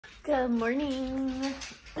Good morning.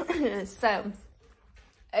 So,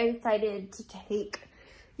 I decided to take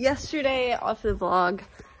yesterday off the vlog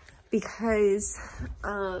because,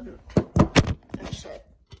 oh shit.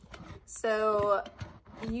 So,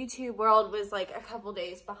 YouTube world was like a couple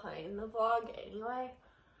days behind the vlog anyway.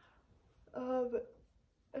 I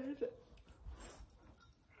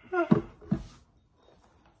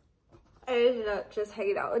ended up just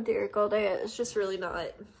hanging out with Derek all day. It's just really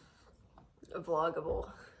not vloggable.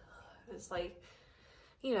 It's like,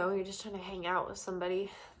 you know, you're just trying to hang out with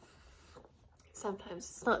somebody. Sometimes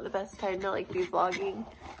it's not the best time to like be vlogging.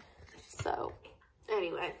 So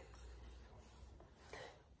anyway,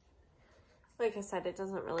 like I said, it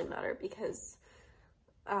doesn't really matter because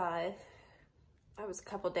I was a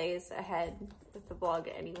couple days ahead with the vlog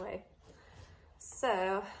anyway.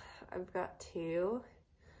 So I've got to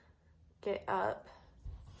get up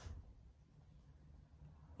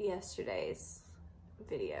yesterday's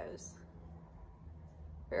videos.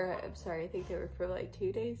 Or I'm sorry, I think they were for like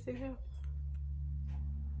 2 days ago.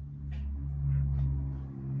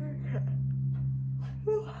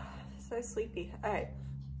 So sleepy. Alright.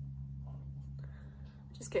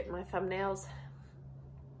 Just getting my thumbnails.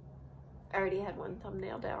 I already had one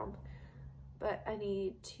thumbnail down, but I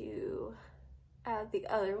need to add the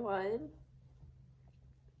other one.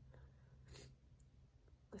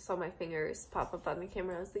 I saw my fingers pop up on the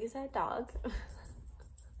camera. I was like, is that a dog?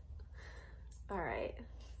 Alright,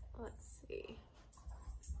 let's see.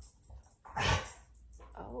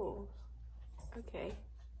 Oh, okay.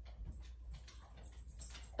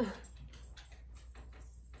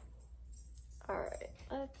 Alright,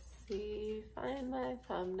 let's see. Find my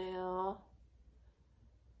thumbnail.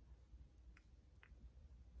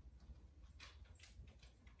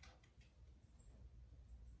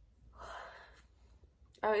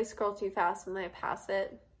 I always scroll too fast and then I pass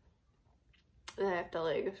it. And I have to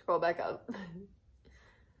like scroll back up.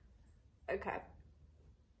 Okay.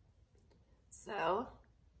 So,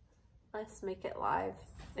 let's make it live.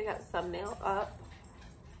 I got thumbnail up.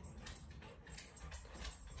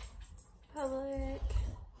 Public.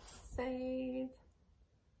 Save.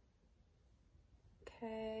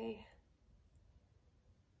 Okay.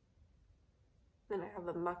 Then I have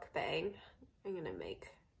a mukbang I'm gonna make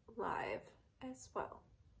live as well.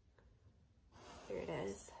 Here it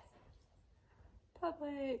is.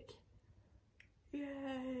 Public.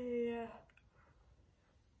 Yay.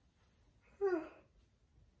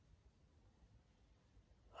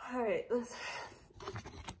 Alright, let's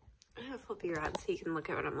flip you around so you can look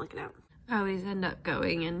at what I'm looking at. I always end up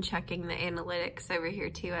going and checking the analytics over here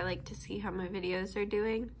too. I like to see how my videos are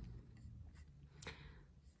doing.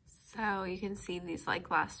 So you can see these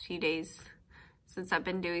like last few days since I've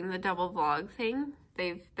been doing the double vlog thing,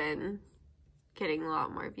 they've been getting a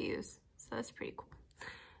lot more views. So that's pretty cool.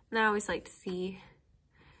 And I always like to see,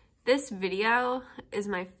 this video is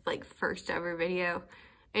my like first ever video.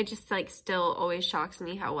 It just like still always shocks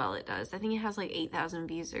me how well it does. I think it has like 8,000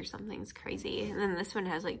 views or something. It's crazy. And then this one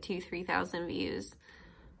has like 2,000-3,000 views.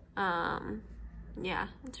 Yeah,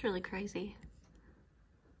 it's really crazy.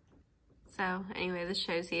 So anyway, this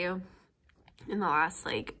shows you in the last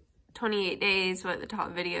like 28 days what the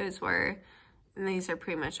top videos were. And these are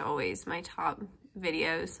pretty much always my top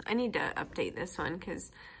videos. I need to update this one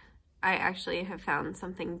because I actually have found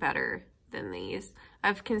something better than these.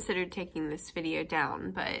 I've considered taking this video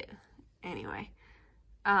down, but anyway.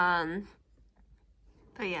 But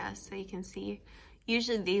yeah, so you can see,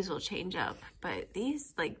 usually these will change up, but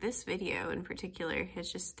these, like this video in particular,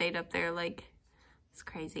 has just stayed up there like, it's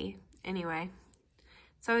crazy. Anyway,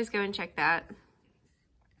 so always go and check that.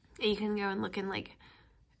 You can go and look in like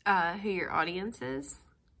who your audience is.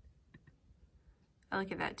 I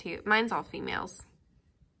look at that too. Mine's all females.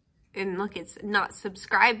 And look, it's not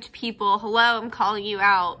subscribed people. Hello, I'm calling you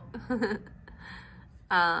out.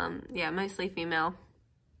 Yeah, mostly female.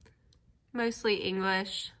 Mostly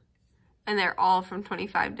English. And they're all from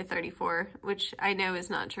 25 to 34, which I know is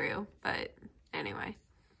not true, but anyway.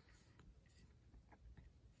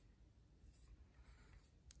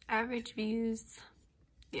 Average views.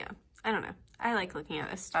 Yeah, I don't know. I like looking at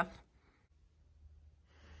this stuff.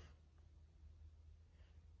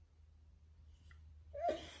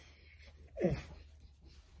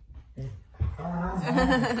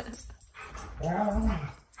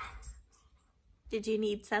 Did you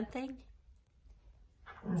need something?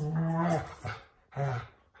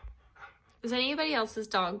 Does anybody else's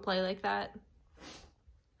dog play like that?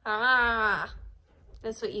 Ah,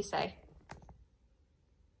 that's what you say.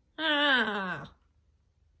 Ah,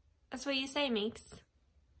 that's what you say, Meeks.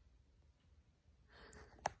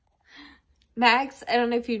 Max, I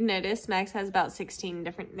don't know if you've noticed, Max has about 16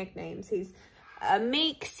 different nicknames. He's a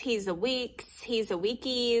Meeks, he's a Weeks, he's a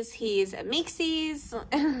Weekies, he's a Meeksies.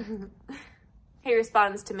 He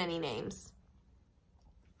responds to many names.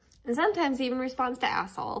 And sometimes he even responds to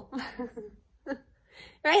asshole.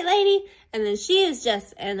 Right, lady? And then she is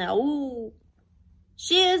just an woo.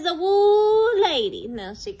 She is a woo lady.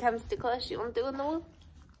 Now she comes too close, she won't do in the woo.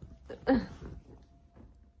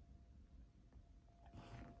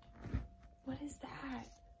 What is that?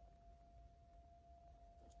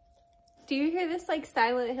 Do you hear this like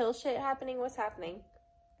Silent Hill shit happening? What's happening?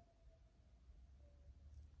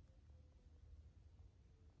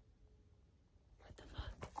 What the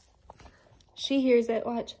fuck? She hears it.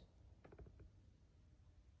 Watch.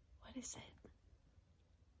 What is it?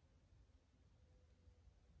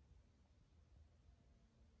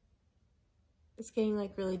 It's getting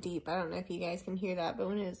like really deep. I don't know if you guys can hear that, but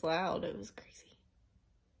when it was loud, it was crazy.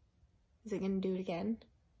 Is it gonna do it again?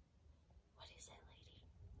 What is it, lady?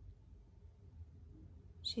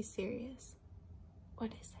 She's serious.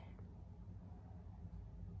 What is it?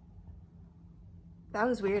 That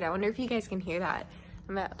was weird. I wonder if you guys can hear that.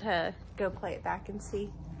 I'm about to go play it back and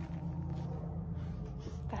see.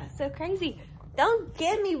 That's so crazy. Don't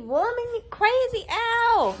get me, woman, you crazy.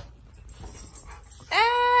 Ow!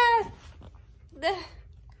 Ah!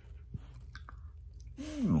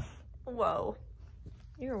 Whoa.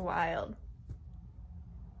 You're wild.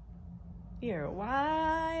 You're a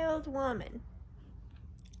wild woman.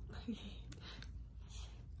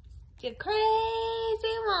 You're a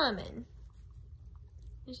crazy woman.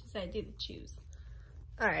 She said, do the choose.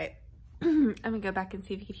 Alright. I'm gonna go back and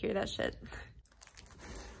see if you can hear that shit.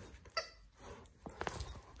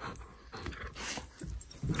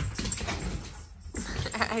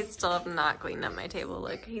 I still have not cleaned up my table.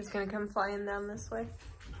 Look, he's gonna come flying down this way.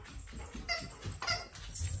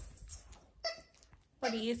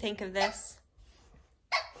 What do you think of this?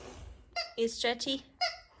 You stretchy?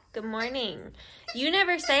 Good morning. You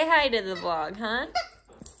never say hi to the vlog, huh?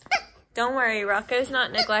 Don't worry, Rocco's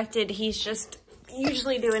not neglected. He's just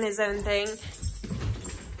usually doing his own thing.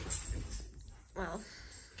 Well,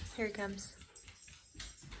 here he comes.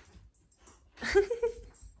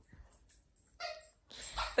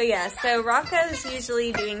 But yeah, so Rocco's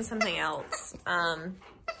usually doing something else.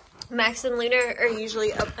 Max and Luna are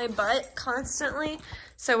usually up my butt constantly.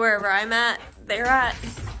 So wherever I'm at, they're at.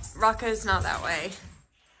 Rocco's not that way.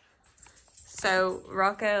 So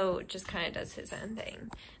Rocco just kind of does his own thing.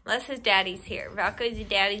 Unless his daddy's here. Rocco's a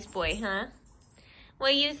daddy's boy, huh?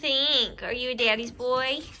 What do you think? Are you a daddy's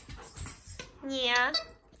boy? Yeah.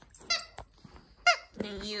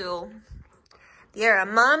 You're a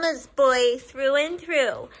mama's boy through and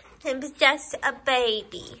through. Him's just a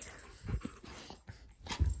baby.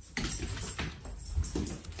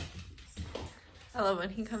 I love when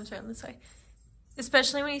he comes around this way.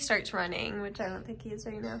 Especially when he starts running, which I don't think he is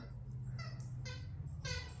right now.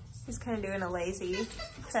 He's kind of doing a lazy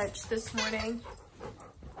fetch this morning.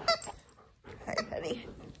 Hi, honey.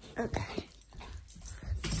 Okay.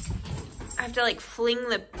 I have to like fling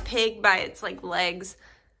the pig by its like legs.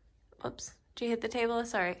 Whoops. Did you hit the table?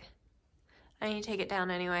 It's alright. I need to take it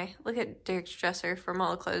down anyway. Look at Derek's dresser from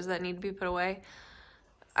all the clothes that need to be put away.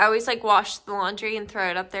 I always like wash the laundry and throw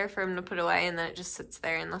it up there for him to put away, and then it just sits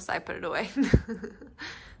there unless I put it away.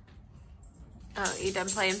 Oh, you done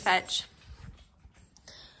playing fetch?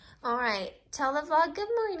 Alright, tell the vlog good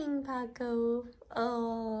morning, Paco.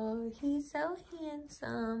 Oh, he's so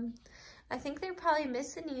handsome. I think they're probably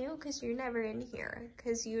missing you because you're never in here,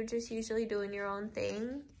 because you're just usually doing your own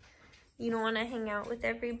thing. You don't want to hang out with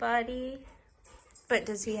everybody. But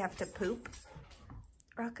does he have to poop?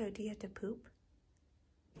 Rocco, do you have to poop?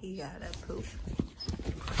 You gotta poop.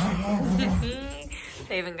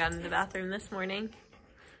 They haven't gone to the bathroom this morning.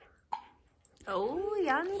 Oh,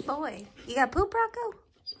 Yanni boy. You got poop, Rocco?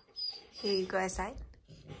 Here, you go outside.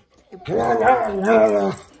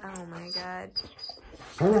 Oh my God.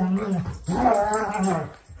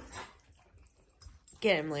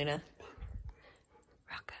 Get him, Luna.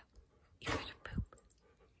 Rocco, you gotta poop.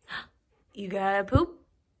 You gotta poop?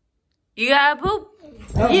 You gotta poop?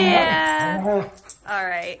 Yeah!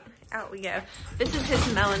 Alright, out we go. This is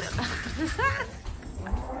his melon.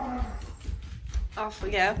 Off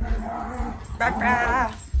we go. Rah,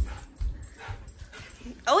 rah.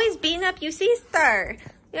 Always beating up you, sister.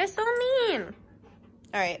 You're so mean.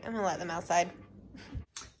 Alright, I'm gonna let them outside.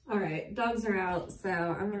 Alright, dogs are out, so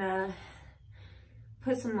I'm gonna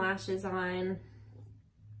put some lashes on,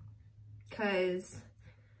 because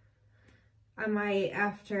I might,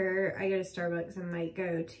 after I go to Starbucks, I might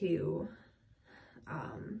go to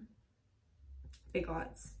Big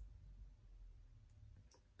Lots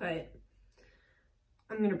but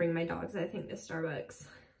I'm going to bring my dogs, I think, to Starbucks.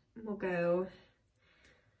 We'll go.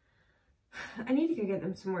 I need to go get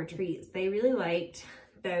them some more treats. They really liked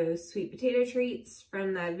those sweet potato treats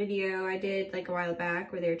from that video I did like a while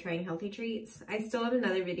back where they were trying healthy treats. I still have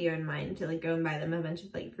another video in mind to like go and buy them a bunch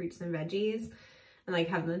of like fruits and veggies and like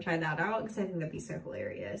have them try that out because I think that'd be so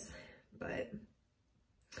hilarious. But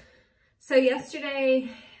so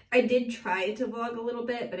yesterday I did try to vlog a little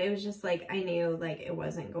bit, but it was just like I knew like it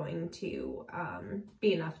wasn't going to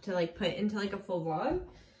be enough to like put into like a full vlog.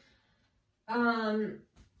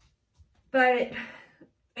 But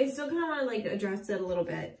I still kind of want to like address it a little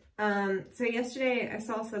bit. So yesterday I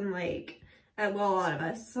saw some like, well, a lot of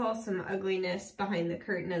us saw some ugliness behind the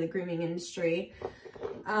curtain of the grooming industry.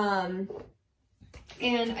 And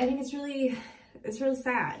I think it's really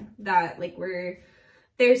sad that like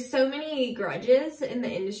there's so many grudges in the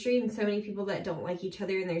industry and so many people that don't like each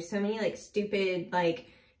other. And there's so many like stupid, like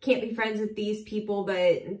can't be friends with these people,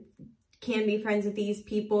 but can be friends with these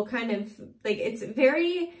people kind of like, it's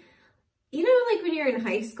very, you know, like when you're in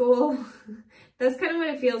high school, that's kind of what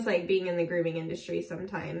it feels like being in the grooming industry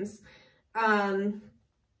sometimes.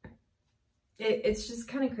 It's just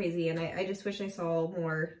kind of crazy. And I just wish I saw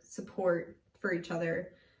more support for each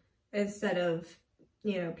other instead of,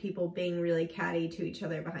 you know, people being really catty to each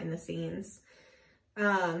other behind the scenes.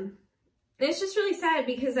 And it's just really sad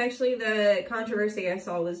because actually the controversy I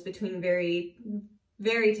saw was between very,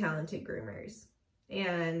 very talented groomers.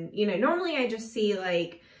 And, you know, normally I just see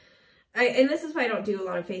like, and this is why I don't do a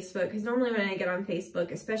lot of Facebook, because normally when I get on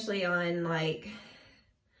Facebook, especially on like,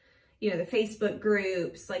 you know, the Facebook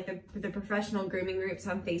groups, like the professional grooming groups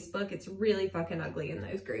on Facebook, it's really fucking ugly in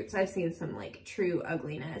those groups. I've seen some like true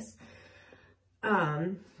ugliness.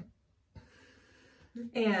 And,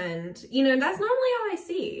 you know, that's normally all I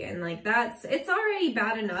see. And like, it's already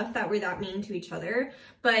bad enough that we're that mean to each other.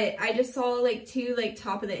 But I just saw like two like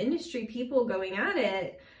top of the industry people going at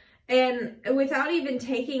it. And without even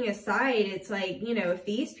taking a side, it's like, you know, if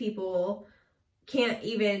these people can't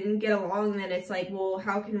even get along, then it's like, well,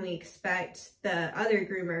 how can we expect the other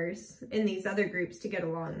groomers in these other groups to get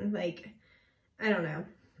along? Like, I don't know.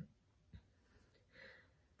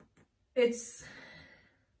 It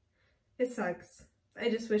sucks. I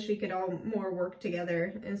just wish we could all more work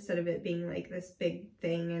together instead of it being like this big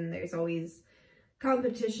thing and there's always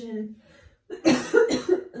competition.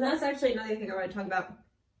 And that's actually another thing I want to talk about.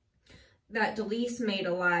 That Delise made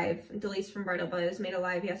a live, Delise from Bridal Bows made a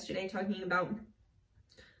live yesterday talking about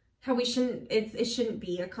how it shouldn't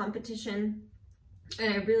be a competition.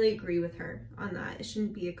 And I really agree with her on that. It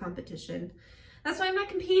shouldn't be a competition. That's why I'm not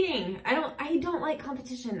competing. I don't like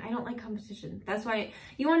competition. I don't like competition. That's why,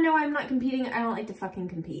 you want to know why I'm not competing? I don't like to fucking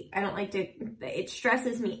compete. I don't like to, it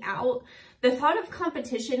stresses me out. The thought of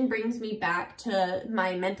competition brings me back to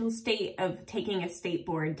my mental state of taking a state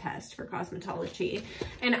board test for cosmetology.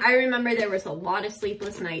 And I remember there was a lot of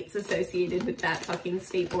sleepless nights associated with that fucking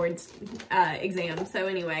state board's exam. So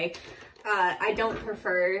anyway, I don't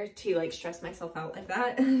prefer to like stress myself out like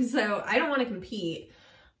that. So I don't want to compete.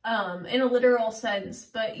 In a literal sense,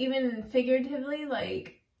 but even figuratively,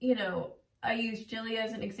 like, you know, I use Jilly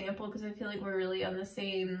as an example because I feel like we're really on the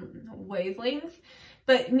same wavelength.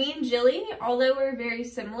 But me and Jilly, although we're very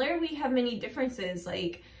similar, we have many differences,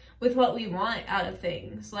 like, with what we want out of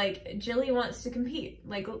things. Like, Jilly wants to compete.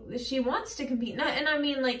 Like, she wants to compete. Not, and I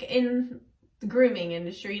mean, like, in the grooming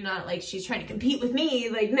industry, not like she's trying to compete with me.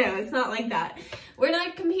 Like, no, it's not like that. We're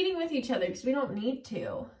not competing with each other because we don't need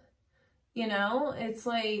to. You know, it's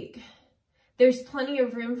like, there's plenty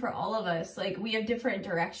of room for all of us. Like, we have different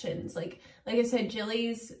directions. Like I said,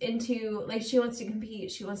 Jilly's into, like, she wants to compete.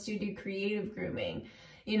 She wants to do creative grooming.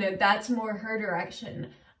 You know, that's more her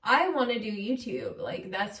direction. I want to do YouTube.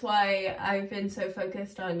 Like, that's why I've been so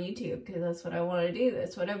focused on YouTube, because that's what I want to do.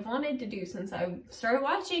 That's what I've wanted to do since I started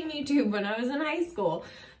watching YouTube when I was in high school.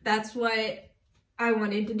 That's what I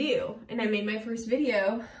wanted to do. And I made my first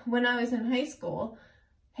video when I was in high school.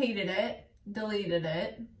 Hated it, deleted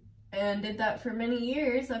it, and did that for many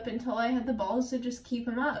years up until I had the balls to just keep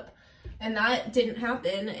them up. And that didn't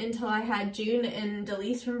happen until I had June and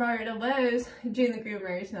Delise from Bridal Bows. June the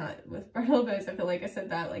Groomers, not with Bridal Bows. I feel like I said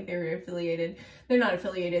that like they were affiliated. They're not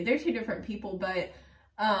affiliated. They're two different people, but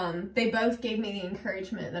they both gave me the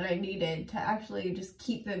encouragement that I needed to actually just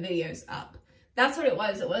keep the videos up. That's what it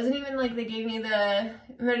was. It wasn't even like they gave me the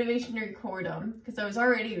motivation to record them, because I was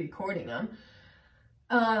already recording them.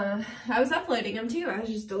 I was uploading them too. I was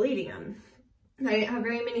just deleting them. I didn't have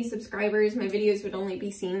very many subscribers. My videos would only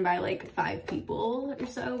be seen by like 5 people or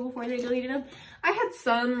so before they deleted them. I had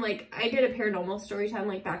some, like, I did a paranormal story time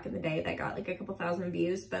like back in the day that got like a couple thousand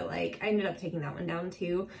views, but like I ended up taking that one down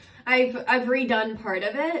too. I've redone part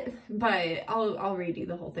of it, but I'll redo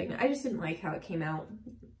the whole thing. I just didn't like how it came out,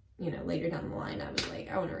 you know, later down the line. I was like,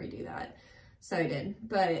 I want to redo that. So I did.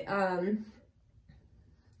 But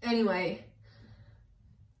anyway,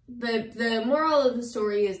 the moral of the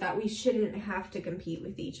story is that we shouldn't have to compete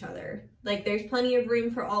with each other. Like, there's plenty of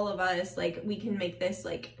room for all of us. Like, we can make this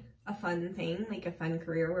like a fun thing, like a fun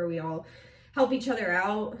career where we all help each other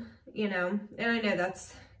out, you know. And I know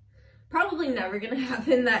that's probably never gonna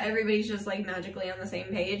happen, that everybody's just like magically on the same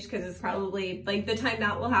page, because it's probably like the time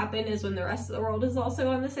that will happen is when the rest of the world is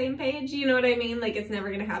also on the same page, you know what I mean? Like, it's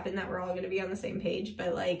never gonna happen that we're all gonna be on the same page.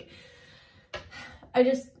 But like, I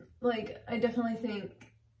definitely think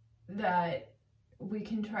that we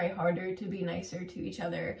can try harder to be nicer to each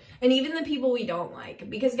other, and even the people we don't like,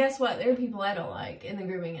 because guess what, there are people I don't like in the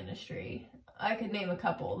grooming industry. I could name a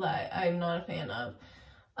couple that I'm not a fan of,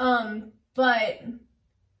 but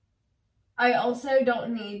I also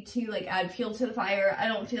don't need to like add fuel to the fire. I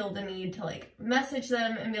don't feel the need to like message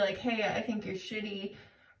them and be like, hey, I think you're shitty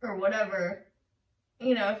or whatever.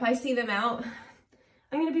 You know, if I see them out,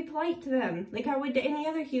 I'm gonna be polite to them like I would to any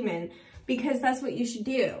other human, because that's what you should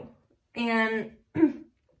do. And,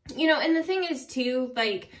 you know, and the thing is too,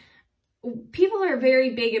 like, people are very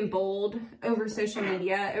big and bold over social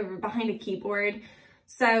media, over behind a keyboard.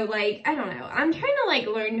 So, like, I don't know. I'm trying to, like,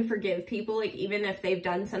 learn to forgive people, like, even if they've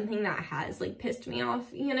done something that has, like, pissed me off,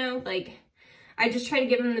 you know? Like, I just try to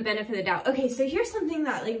give them the benefit of the doubt. Okay, so here's something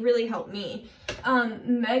that, like, really helped me.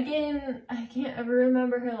 Megan, I can't ever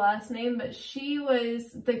remember her last name, but she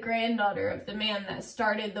was the granddaughter of the man that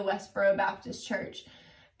started the Westboro Baptist Church.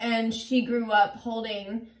 And she grew up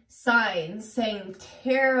holding signs saying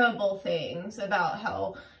terrible things about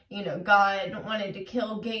how, you know, God wanted to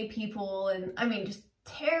kill gay people, and I mean, just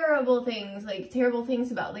terrible things, like terrible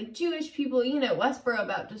things about like Jewish people. You know, Westboro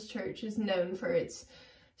Baptist Church is known for its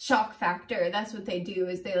shock factor. That's what they do,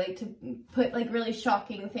 is they like to put like really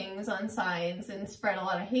shocking things on signs and spread a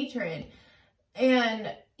lot of hatred.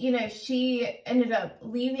 And, you know, she ended up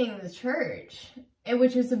leaving the church,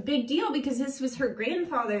 which was a big deal because this was her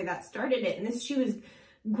grandfather that started it, and this, she was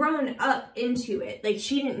grown up into it. Like,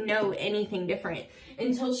 she didn't know anything different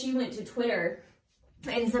until she went to Twitter,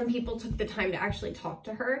 and some people took the time to actually talk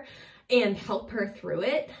to her and help her through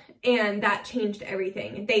it, and that changed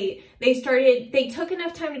everything. They took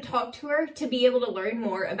enough time to talk to her to be able to learn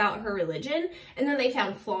more about her religion, and then they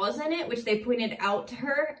found flaws in it, which they pointed out to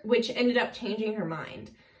her, which ended up changing her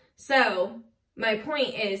mind. So my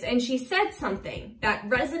point is, and she said something that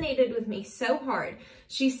resonated with me so hard.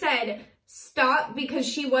 She said, stop, because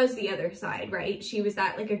she was the other side, right? She was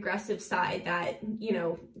that like aggressive side that, you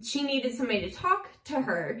know, she needed somebody to talk to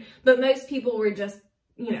her, but most people were just,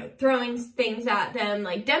 you know, throwing things at them,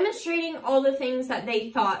 like demonstrating all the things that they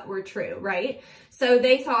thought were true, right? So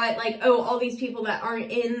they thought like, oh, all these people that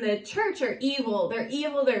aren't in the church are evil. They're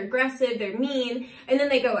evil, they're aggressive, they're mean. And then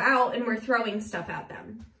they go out and we're throwing stuff at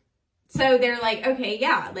them. So they're like, okay,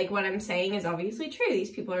 yeah, like what I'm saying is obviously true.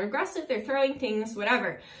 These people are aggressive, they're throwing things,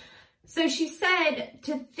 whatever. So she said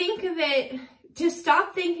to think of it, to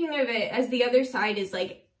stop thinking of it as the other side is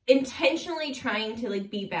like intentionally trying to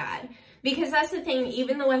like be bad. Because that's the thing,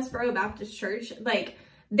 even the Westboro Baptist Church, like,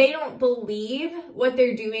 they don't believe what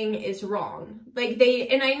they're doing is wrong. Like,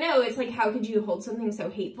 and I know it's like, how could you hold something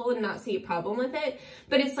so hateful and not see a problem with it?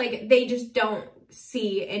 But it's like, they just don't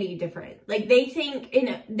see any different. Like, they think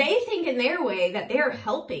in their way that they're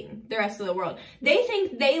helping the rest of the world. They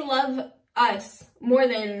think they love us more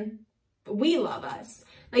than we love us.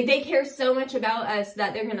 Like, they care so much about us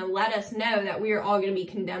that they're going to let us know that we are all going to be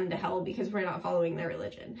condemned to hell because we're not following their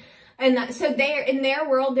religion. And that, so they're, in their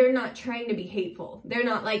world, they're not trying to be hateful. They're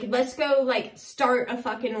not like, let's go, like, start a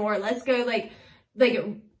fucking war. Let's go, like,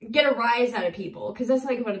 get a rise out of people. Because that's,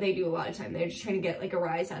 like, what they do a lot of time. They're just trying to get, like, a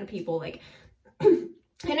rise out of people. Like, and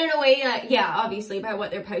in a way, yeah, obviously, by what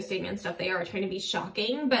they're posting and stuff, they are trying to be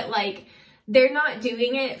shocking. But, like, they're not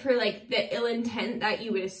doing it for, like, the ill intent that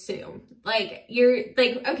you would assume. Like, you're,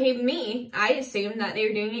 like, okay, I assumed that they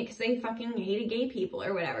were doing it because they fucking hated gay people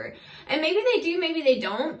or whatever. And maybe they do, maybe they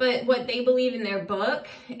don't, but what they believe in their book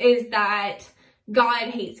is that God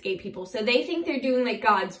hates gay people. So they think they're doing, like,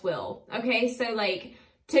 God's will, okay? So, like,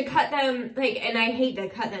 to cut them, like, and I hate to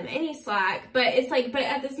cut them any slack, but it's like, but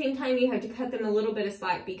at the same time, you have to cut them a little bit of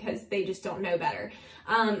slack because they just don't know better.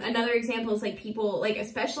 Another example is like people, like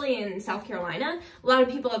especially in South Carolina, a lot of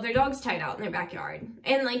people have their dogs tied out in their backyard.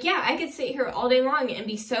 And like, yeah, I could sit here all day long and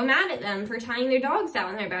be so mad at them for tying their dogs out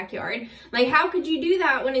in their backyard. Like, how could you do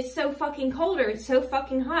that when it's so fucking cold or it's so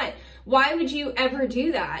fucking hot? Why would you ever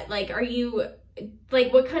do that? Like, are you...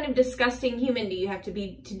 like, what kind of disgusting human do you have to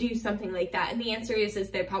be to do something like that? And the answer is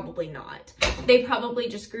they're probably not. They probably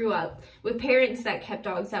just grew up with parents that kept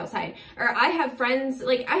dogs outside. Or I have friends,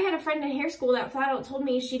 like I had a friend in hair school that flat out told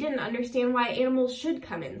me she didn't understand why animals should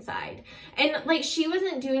come inside. And like, she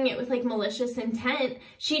wasn't doing it with like malicious intent.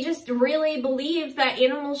 She just really believed that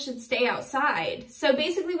animals should stay outside. So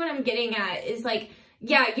basically what I'm getting at is like,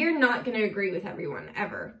 yeah, you're not going to agree with everyone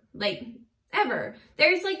ever. Like, ever.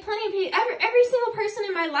 There's like plenty of people, every single person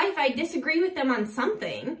in my life, I disagree with them on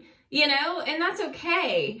something, you know, and that's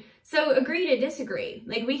okay. So agree to disagree.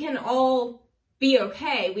 Like, we can all be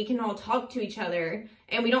okay. We can all talk to each other,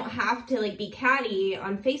 and we don't have to like be catty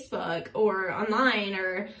on Facebook or online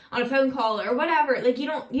or on a phone call or whatever. Like, you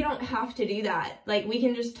don't have to do that. Like, we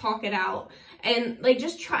can just talk it out and like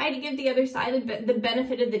just try to give the other side the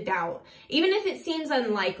benefit of the doubt, even if it seems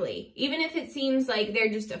unlikely, even if it seems like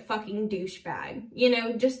they're just a fucking douchebag, you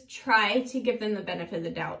know. Just try to give them the benefit of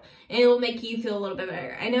the doubt, and it will make you feel a little bit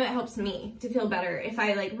better. I know it helps me to feel better if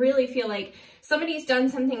I like really feel like somebody's done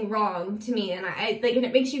something wrong to me, and I like, and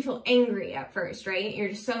it makes you feel angry at first, right? You're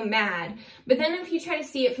just so mad. But then if you try to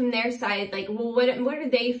see it from their side, like, well, what are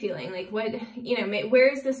they feeling? Like, what, you know,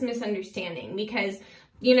 where is this misunderstanding? Because,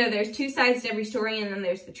 you know, there's two sides to every story, and then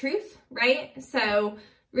there's the truth, right? So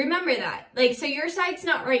remember that. Like, so your side's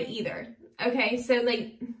not right either, okay? So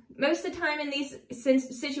like, most of the time in these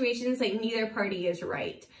situations, like, neither party is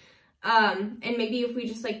right. And maybe if we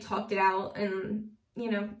just like talked it out, and you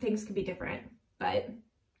know, things could be different, but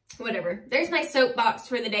whatever. There's my soapbox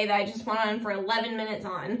for the day that I just went on for 11 minutes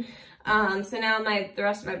on. So now the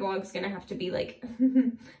rest of my blog's gonna have to be like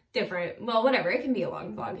different. Well, whatever, it can be a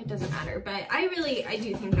long vlog, it doesn't matter, but I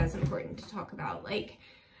do think that's important to talk about, like,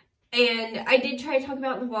 and I did try to talk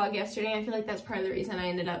about in the vlog yesterday. I feel like that's part of the reason I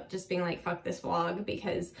ended up just being like, fuck this vlog,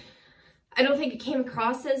 because I don't think it came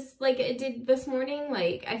across as like it did this morning.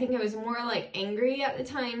 Like, I think I was more like angry at the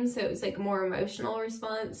time, so it was like a more emotional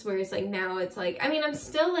response, whereas like now it's like, I mean, I'm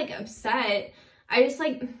still like upset. I just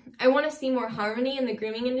like, I want to see more harmony in the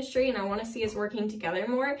grooming industry, and I want to see us working together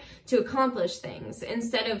more to accomplish things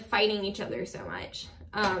instead of fighting each other so much.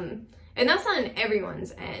 And that's on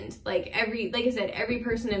everyone's end. Like I said, every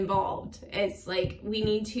person involved. It's like, we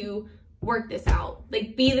need to work this out.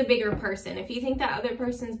 Like, be the bigger person. If you think that other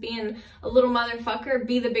person's being a little motherfucker,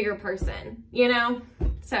 be the bigger person, you know?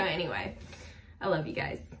 So anyway, I love you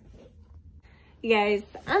guys. You guys,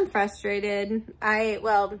 I'm frustrated.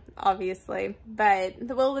 Well, obviously, but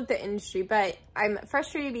with the industry, but I'm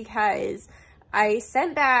frustrated because I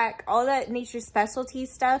sent back all that Nature's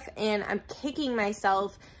Specialties stuff, and I'm kicking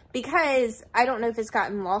myself because I don't know if it's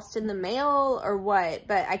gotten lost in the mail or what,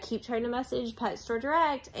 but I keep trying to message Pet Store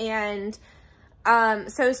Direct, and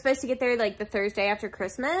so it's supposed to get there like the Thursday after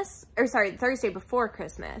Christmas, or sorry, the Thursday before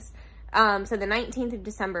Christmas. So the 19th of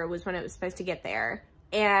December was when it was supposed to get there,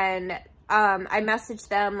 and I messaged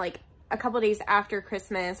them like a couple days after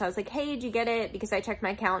Christmas. I was like, hey, did you get it? Because I checked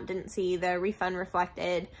my account, didn't see the refund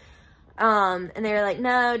reflected, and they were like,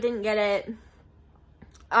 no, didn't get it.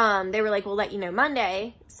 They were like, we'll let you know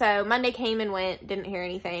Monday. So Monday came and went, didn't hear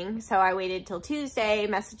anything. So I waited till Tuesday,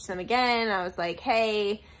 messaged them again. I was like,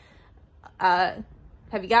 hey, have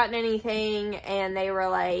you gotten anything? And they were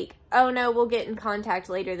like, oh no, we'll get in contact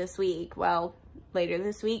later this week. Well, later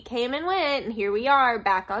this week came and went, and here we are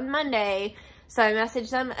back on Monday. So I messaged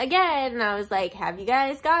them again, and I was like, have you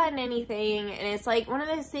guys gotten anything? And it's like one of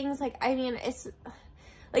those things, like, I mean, it's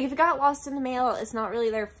like, if it got lost in the mail, it's not really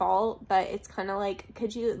their fault, but it's kind of like,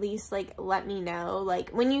 could you at least, like, let me know? Like,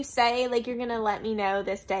 when you say, like, you're gonna let me know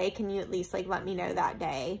this day, can you at least, like, let me know that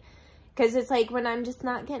day? Because it's like, when I'm just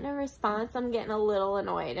not getting a response, I'm getting a little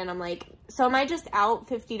annoyed, and I'm like, so am I just out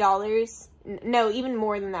 $50? No, even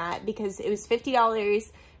more than that, because it was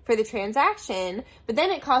 $50 for the transaction, but then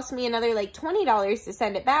it cost me another like $20 to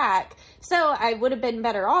send it back. So I would have been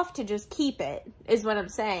better off to just keep it, is what I'm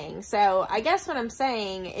saying. So I guess what I'm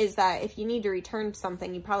saying is that if you need to return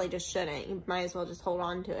something, you probably just shouldn't. You might as well just hold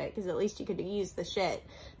on to it, because at least you could use the shit.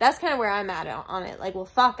 That's kind of where I'm at on it. Like, well,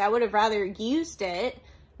 fuck, I would have rather used it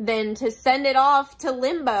than to send it off to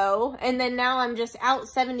limbo, and then now I'm just out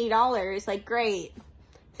 $70. Like, great.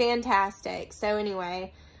 Fantastic. So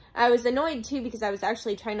anyway, I was annoyed too because I was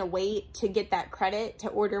actually trying to wait to get that credit to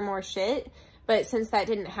order more shit. But since that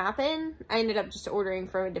didn't happen, I ended up just ordering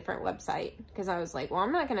from a different website because I was like, well,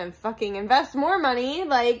 I'm not going to fucking invest more money,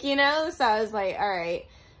 like, you know? So I was like, all right,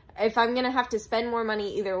 if I'm going to have to spend more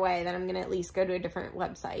money either way, then I'm going to at least go to a different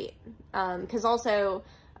website. Because also,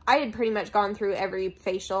 I had pretty much gone through every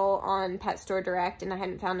facial on Pet Store Direct and I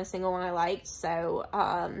hadn't found a single one I liked. So,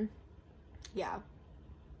 yeah.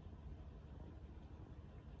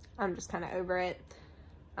 I'm just kind of over it.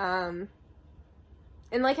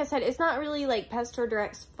 And like I said, it's not really, like, Pet Store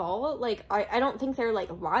Direct's fault. Like, I don't think they're, like,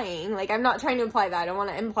 lying. Like, I'm not trying to imply that. I don't want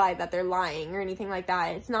to imply that they're lying or anything like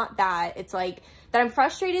that. It's not that. It's, like, that I'm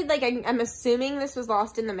frustrated. Like, I'm assuming this was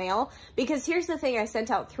lost in the mail. Because here's the thing. I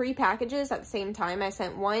sent out 3 packages at the same time. I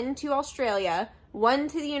sent 1 to Australia, 1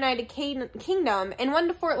 to the United Kingdom, and 1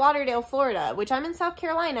 to Fort Lauderdale, Florida, which I'm in South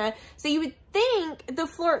Carolina. So you would think the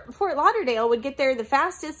Fort Lauderdale would get there the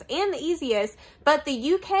fastest and the easiest, but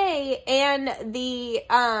the UK and the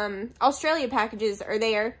Australia packages are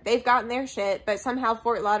there. They've gotten their shit, but somehow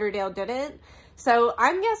Fort Lauderdale didn't. So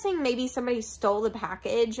I'm guessing maybe somebody stole the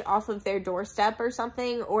package off of their doorstep or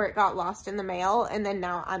something, or it got lost in the mail, and then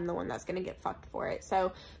now I'm the one that's going to get fucked for it.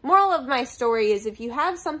 So moral of my story is if you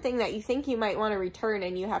have something that you think you might want to return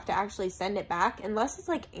and you have to actually send it back, unless it's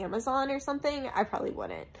like Amazon or something, I probably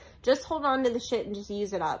wouldn't. Just hold on to the shit and just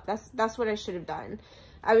use it up. That's what I should have done.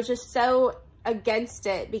 I was just so against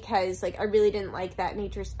it because, like, I really didn't like that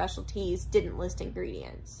Nature's Specialties didn't list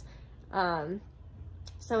ingredients.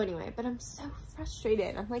 So anyway, but I'm so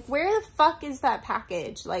frustrated. I'm like, where the fuck is that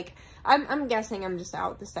package? Like, I'm guessing I'm just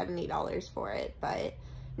out the $70 for it, but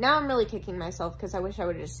now I'm really kicking myself because I wish I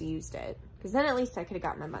would have just used it. Because then at least I could have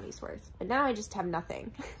got my money's worth. But now I just have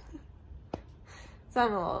nothing. So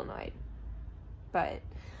I'm a little annoyed. But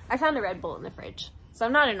I found a Red Bull in the fridge, so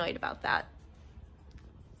I'm not annoyed about that.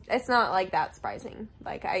 It's not like that surprising.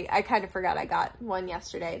 Like, I kind of forgot I got one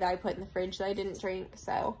yesterday that I put in the fridge that I didn't drink,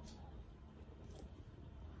 so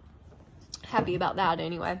happy about that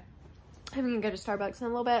anyway. I'm gonna go to Starbucks in a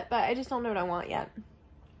little bit, but I just don't know what I want yet.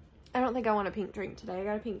 I don't think I want a pink drink today. I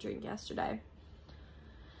got a pink drink yesterday.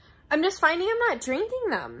 I'm just finding I'm not drinking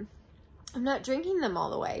them. I'm not drinking them all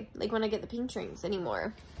the way, like when I get the pink drinks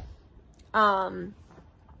anymore. I'm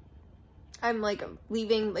like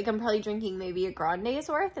leaving, like I'm probably drinking maybe a grande's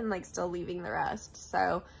worth and like still leaving the rest.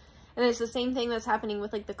 So, and it's the same thing that's happening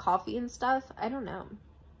with like the coffee and stuff. I don't know.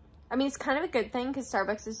 I mean, it's kind of a good thing because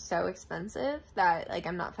Starbucks is so expensive that, like,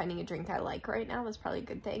 I'm not finding a drink I like right now. That's probably a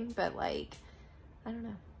good thing, but, like, I don't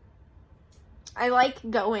know. I like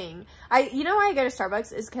going. You know why I go to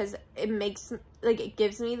Starbucks is because it makes, like, it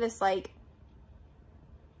gives me this, like,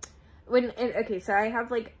 okay, so I have,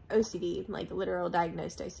 like, OCD, like, literal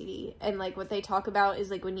diagnosed OCD, and, like, what they talk about is,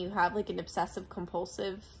 like, when you have, like, an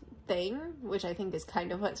obsessive-compulsive thing, which I think is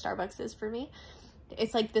kind of what Starbucks is for me,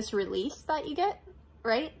 it's, like, this release that you get.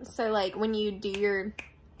 Right? So, like, when you do your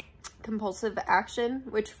compulsive action,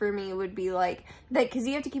 which for me would be, like, because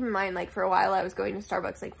you have to keep in mind, like, for a while I was going to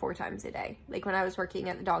Starbucks, like, 4 times a day. Like, when I was working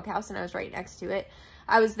at the doghouse and I was right next to it,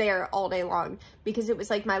 I was there all day long because it was,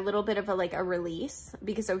 like, my little bit of a, like, a release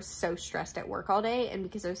because I was so stressed at work all day and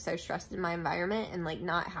because I was so stressed in my environment and, like,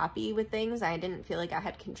 not happy with things. I didn't feel like I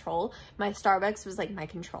had control. My Starbucks was, like, my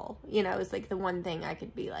control. You know, it was, like, the one thing I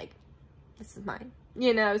could be, like, this is mine.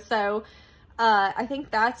 You know, so I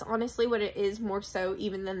think that's honestly what it is more so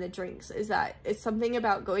even than the drinks, is that it's something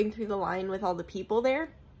about going through the line with all the people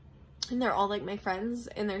there, and they're all like my friends,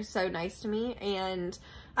 and they're so nice to me, and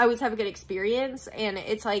I always have a good experience, and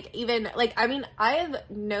it's like, even, like, I mean, I have,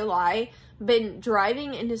 no lie, been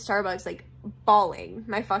driving into Starbucks, like, bawling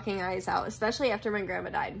my fucking eyes out, especially after my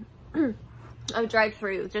grandma died. I would drive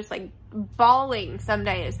through just, like, bawling some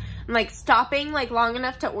days. I'm, like, stopping, like, long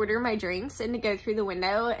enough to order my drinks and to go through the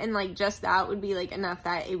window, and, like, just that would be, like, enough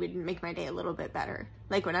that it would make my day a little bit better.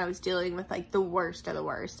 Like, when I was dealing with, like, the worst of the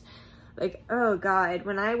worst. Like, oh, God,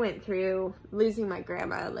 when I went through losing my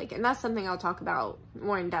grandma, like, and that's something I'll talk about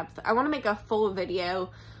more in depth. I want to make a full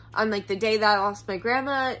video on, like, the day that I lost my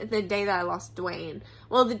grandma, the day that I lost Dwayne.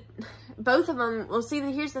 Well, both of them, well, see,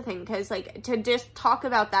 here's the thing, because, like, to just talk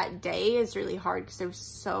about that day is really hard because there was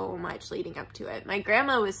so much leading up to it. My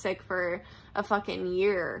grandma was sick for a fucking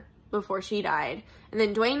year before she died, and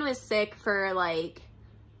then Dwayne was sick for, like,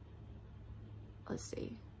 let's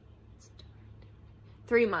see,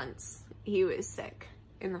 3 months he was sick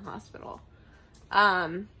in the hospital.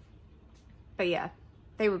 But yeah,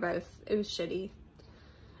 they were both, it was shitty.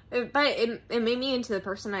 But it made me into the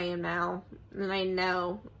person I am now, and I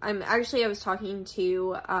know, I was talking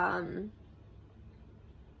to,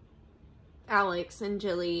 Alex and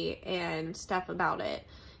Jilly and Steph about it,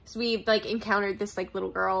 So we like encountered this like little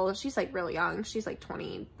girl. She's like really young. She's like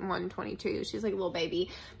 21, 22. She's like a little baby.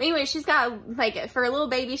 But anyway, she's got like, for a little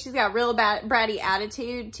baby, she's got a real bratty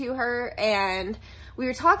attitude to her. And we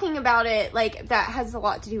were talking about it, like that has a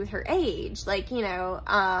lot to do with her age. Like, you know,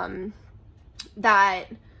 that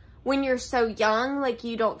when you're so young, like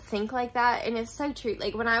you don't think like that. And it's so true.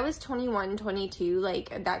 Like when I was 21, 22,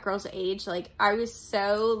 like that girl's age, like I was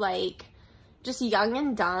so like just young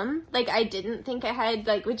and dumb. Like I didn't think ahead,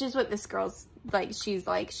 like, which is what this girl's like. She's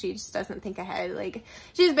like, she just doesn't think ahead. Like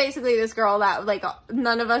she's basically this girl that like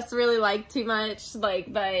none of us really like too much,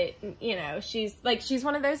 like, but you know, she's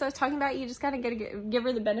one of those I was talking about. You just gotta give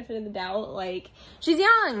her the benefit of the doubt. Like she's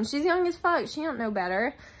young as fuck, she don't know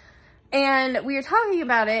better. And we were talking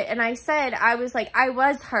about it, and I said, I was like, I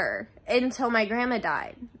was her until my grandma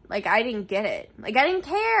died. Like, I didn't get it. Like, I didn't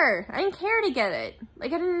care. I didn't care to get it.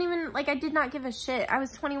 Like, I didn't even, like, I did not give a shit. I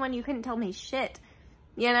was 21. You couldn't tell me shit.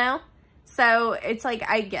 You know? So, it's like,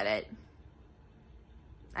 I get it.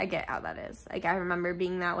 I get how that is. Like, I remember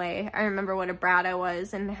being that way. I remember what a brat I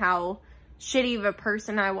was and how shitty of a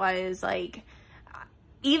person I was. Like,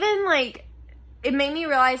 even, like, it made me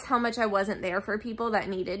realize how much I wasn't there for people that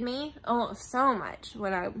needed me. Oh, so much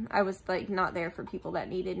when I was, like, not there for people that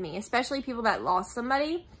needed me. Especially people that lost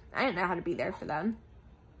somebody. I didn't know how to be there for them.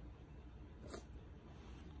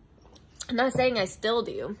 I'm not saying I still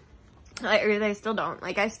do. Or I still don't.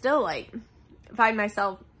 Like, I still, like, find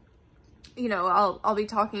myself, you know, I'll be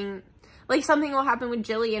talking, like, something will happen with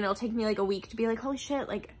Jilly and it'll take me, like, a week to be like, holy shit,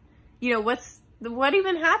 like, you know, what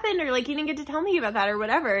even happened? Or, like, you didn't get to tell me about that or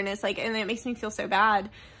whatever. And it's, like, and it makes me feel so bad.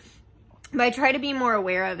 But I try to be more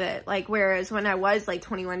aware of it. Like, whereas when I was, like,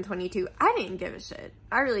 21, 22, I didn't give a shit.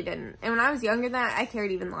 I really didn't. And when I was younger than that, I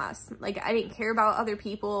cared even less. Like, I didn't care about other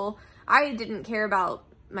people. I didn't care about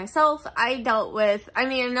myself. I dealt with, I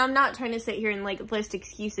mean, and I'm not trying to sit here and, like, list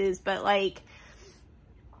excuses, but, like,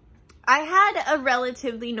 I had a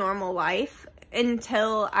relatively normal life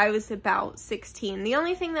until I was about 16. The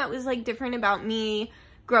only thing that was, like, different about me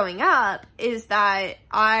growing up is that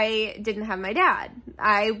I didn't have my dad.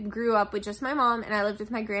 I grew up with just my mom, and I lived with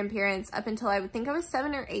my grandparents up until I would think I was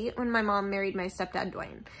 7 or 8 when my mom married my stepdad,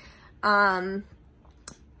 Dwayne. And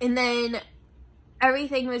then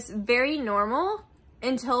everything was very normal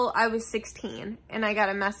until I was 16, and I got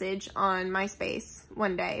a message on MySpace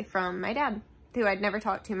one day from my dad, who I'd never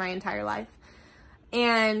talked to my entire life.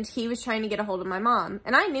 And he was trying to get a hold of my mom.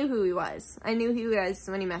 And I knew who he was. I knew who he was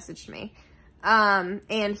when he messaged me.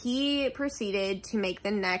 And he proceeded to make the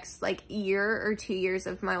next, like, year or 2 years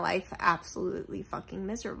of my life absolutely fucking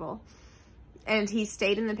miserable. And he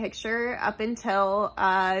stayed in the picture up until,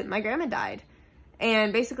 my grandma died.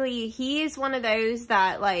 And basically, he's one of those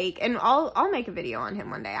that, like, and I'll make a video on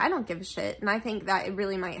him one day. I don't give a shit. And I think that it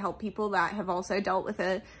really might help people that have also dealt with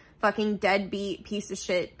a fucking deadbeat piece of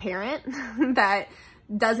shit parent that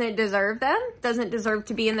doesn't deserve them, doesn't deserve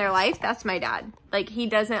to be in their life. That's my dad. Like, he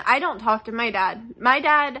doesn't, I don't talk to my dad. My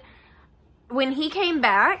dad, when he came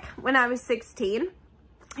back, when I was 16,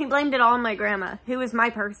 he blamed it all on my grandma, who was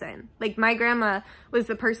my person. Like, my grandma was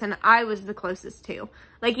the person I was the closest to.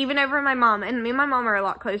 Like, even over my mom, and me and my mom are a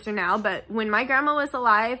lot closer now, but when my grandma was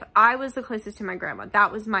alive, I was the closest to my grandma.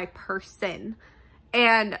 That was my person.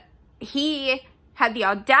 And he had the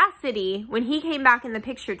audacity when he came back in the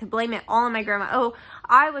picture to blame it all on my grandma. Oh,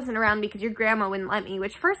 I wasn't around because your grandma wouldn't let me,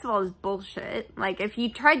 which first of all is bullshit. Like, if you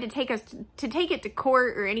tried to take us to take it to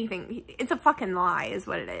court or anything, it's a fucking lie is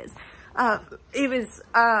what it is. It was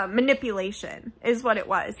manipulation is what it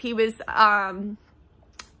was. He was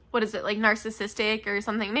what is it, like narcissistic or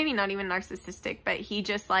something? Maybe not even narcissistic, but he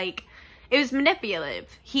just, like, it was manipulative.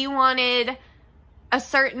 He wanted a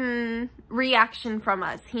certain reaction from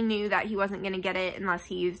us. He knew that he wasn't going to get it unless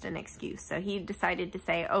he used an excuse. So he decided to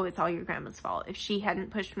say, oh, it's all your grandma's fault. If she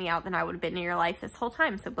hadn't pushed me out, then I would have been in your life this whole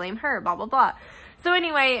time. So blame her, blah, blah, blah. So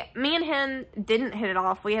anyway, me and him didn't hit it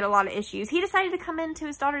off. We had a lot of issues. He decided to come into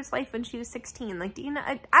his daughter's life when she was 16. Like, do you know,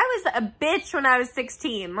 I was a bitch when I was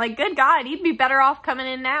 16. Like, good God, he'd be better off coming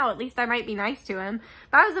in now. At least I might be nice to him.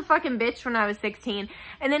 But I was a fucking bitch when I was 16.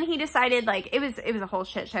 And then he decided, like, it was a whole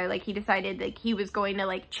shit show. Like, he decided, like, he was going to,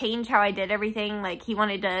 like, change how I did everything. Like, he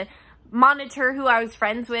wanted to monitor who I was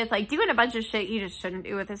friends with. Like, doing a bunch of shit you just shouldn't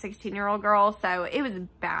do with a 16-year-old girl. So it was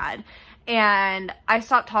bad. And I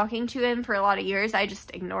stopped talking to him for a lot of years. I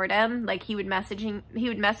just ignored him. Like, he would message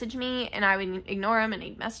me, and I would ignore him, and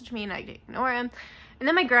he'd message me, and I'd ignore him. And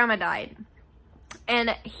then my grandma died.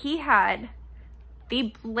 And he had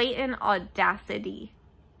the blatant audacity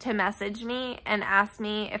to message me and ask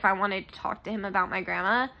me if I wanted to talk to him about my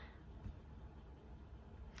grandma.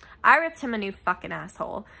 I ripped him a new fucking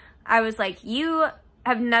asshole. I was like, you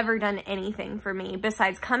have never done anything for me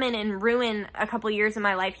besides come in and ruin a couple years of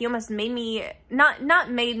my life. He almost made me,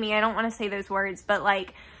 not made me, I don't want to say those words, but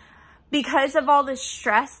like, because of all the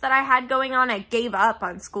stress that I had going on, I gave up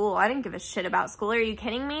on school. I didn't give a shit about school. Are you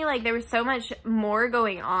kidding me? Like, there was so much more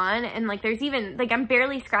going on, and like, there's even, like, I'm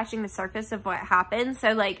barely scratching the surface of what happened. So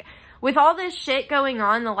like, with all this shit going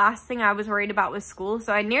on, the last thing I was worried about was school.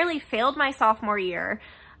 So I nearly failed my sophomore year.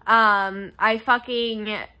 I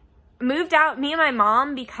fucking moved out. Me and my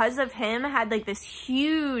mom, because of him, had like this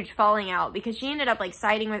huge falling out because she ended up like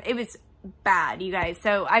siding with, it was bad, you guys.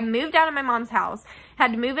 So I moved out of my mom's house,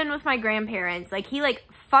 had to move in with my grandparents. Like, he like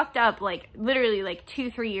fucked up like literally like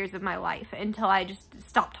 2-3 years of my life until I just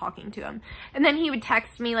stopped talking to him. And then he would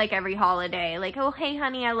text me like every holiday, like, oh, hey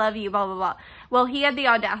honey, I love you, blah blah blah. Well, he had the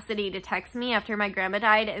audacity to text me after my grandma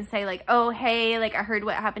died and say like, oh hey, like, I heard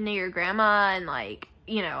what happened to your grandma, and like,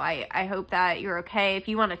 you know, I hope that you're okay. If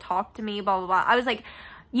you want to talk to me, blah, blah, blah. I was like,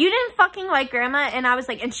 you didn't fucking like grandma. And I was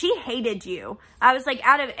like, and she hated you. I was like,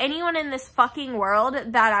 out of anyone in this fucking world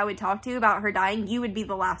that I would talk to about her dying, you would be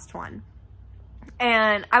the last one.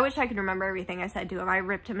 And I wish I could remember everything I said to him. I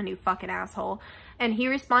ripped him a new fucking asshole. And he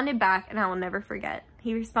responded back, and I will never forget.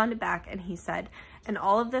 He responded back and he said, and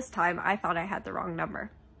all of this time, I thought I had the wrong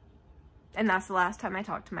number. And that's the last time I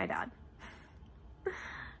talked to my dad.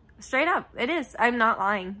 Straight up, it is. I'm not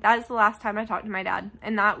lying. That is the last time I talked to my dad.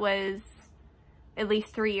 And that was at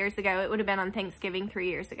least 3 years ago. It would have been on Thanksgiving 3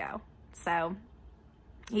 years ago. So,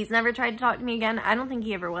 he's never tried to talk to me again. I don't think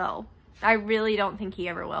he ever will. I really don't think he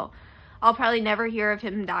ever will. I'll probably never hear of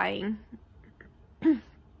him dying.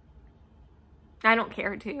 I don't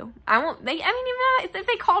care to. I won't, I mean, even if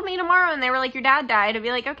they called me tomorrow and they were like, your dad died, I'd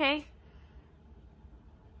be like, okay.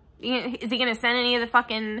 Is he gonna send any of the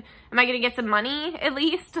fucking, am I gonna get some money at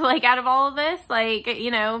least, like, out of all of this? Like,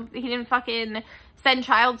 you know, he didn't fucking send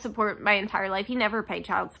child support my entire life. He never paid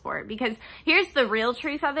child support, because here's the real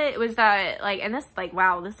truth of it, was that, like, and this, like,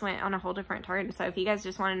 wow, this went on a whole different turn. So if you guys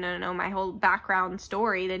just want to know my whole background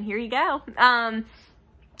story, then here you go.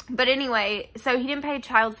 But anyway, so he didn't pay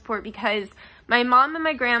child support because my mom and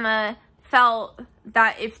my grandma felt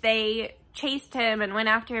that if they chased him and went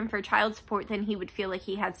after him for child support, then he would feel like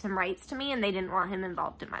he had some rights to me, and they didn't want him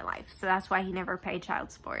involved in my life. So that's why he never paid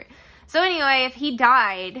child support. So anyway, if he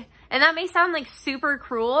died, and that may sound like super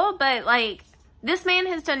cruel, but like, this man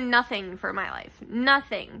has done nothing for my life.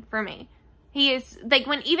 Nothing for me. He is, like,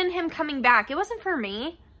 when even him coming back, it wasn't for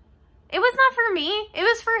me. It was not for me. It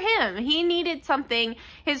was for him. He needed something.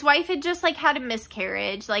 His wife had just, like, had a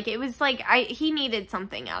miscarriage. Like, it was like, he needed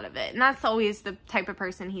something out of it. And that's always the type of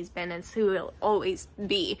person he's been, and who he'll always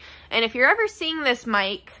be. And if you're ever seeing this,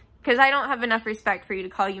 Mike, because I don't have enough respect for you to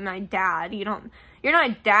call you my dad. You're not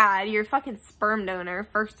a dad. You're a fucking sperm donor,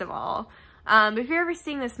 first of all. If you're ever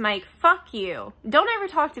seeing this, Mike, fuck you. Don't ever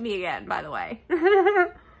talk to me again, by the way.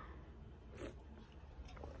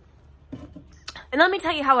 And let me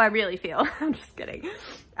tell you how I really feel. I'm just kidding.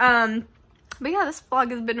 But yeah, this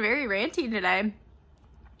vlog has been very ranty today.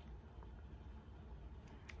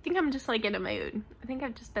 I think I'm just, like, in a mood. I think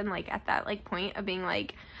I've just been, like, at that, like, point of being,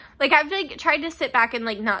 like, I've, like, tried to sit back and,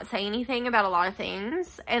 like, not say anything about a lot of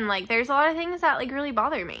things. And, like, there's a lot of things that, like, really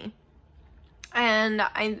bother me. And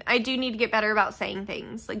I do need to get better about saying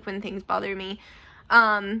things, like, when things bother me.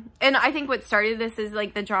 And I think what started this is,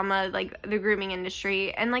 like, the drama, like, the grooming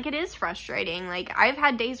industry, and, like, it is frustrating. Like, I've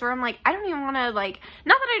had days where I'm like, I don't even want to, like,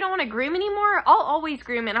 not that I don't want to groom anymore, I'll always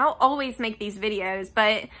groom and I'll always make these videos,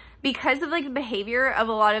 but because of, like, the behavior of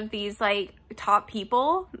a lot of these, like, top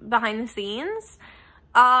people behind the scenes,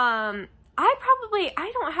 I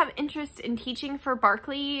don't have interest in teaching for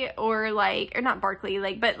Barkley or, like, or not Barkley,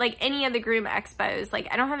 like, but, like, any of the groom expos. Like,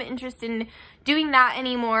 I don't have an interest in doing that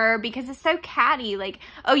anymore because it's so catty. Like,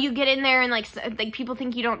 oh, you get in there and, like, people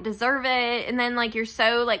think you don't deserve it, and then, like, you're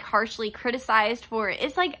so, like, harshly criticized for it.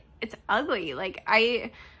 It's, like, it's ugly. Like,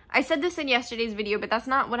 I said this in yesterday's video, but that's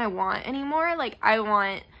not what I want anymore. Like, I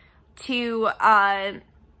want to,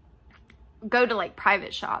 go to, like,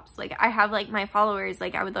 private shops. Like, I have, like, my followers,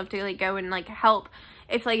 like, I would love to, like, go and, like, help.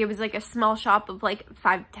 If, like, it was, like, a small shop of, like,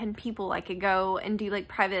 5-10 people, I could go and do, like,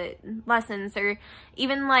 private lessons, or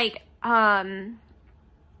even, like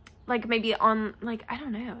maybe on, like, I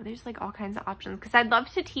don't know, there's, like, all kinds of options, because I'd love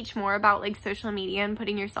to teach more about, like, social media and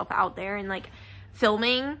putting yourself out there and, like,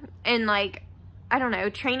 filming and, like, I don't know,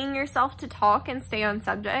 training yourself to talk and stay on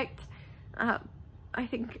subject. I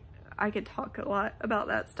think I could talk a lot about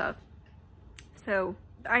that stuff. So,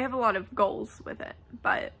 I have a lot of goals with it,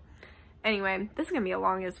 but anyway, this is gonna be a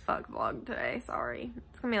long as fuck vlog today, sorry.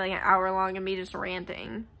 It's gonna be like an hour long of me just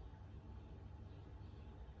ranting.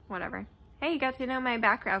 Whatever. hey, you got to know my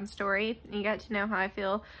background story. You got to know how I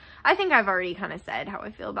feel. I think I've already kind of said how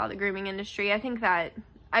I feel about the grooming industry. I think that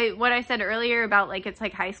what I said earlier about like it's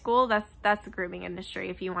like high school, that's the grooming industry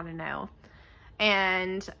if you want to know.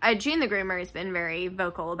 And Gene the Groomer has been very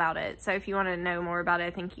vocal about it. So if you want to know more about it, I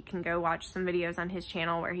think you can go watch some videos on his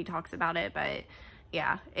channel where he talks about it. But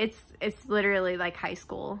yeah, it's literally like high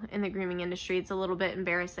school in the grooming industry. It's a little bit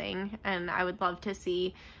embarrassing, and I would love to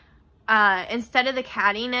see instead of the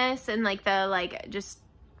cattiness and like the like just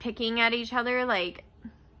picking at each other, like,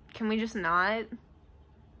 can we just not?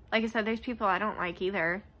 Like I said, there's people I don't like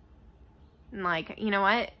either. And like, you know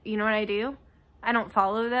what? You know what I do? I don't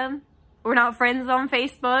follow them. We're not friends on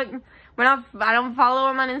Facebook. I don't follow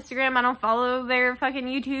them on Instagram. I don't follow their fucking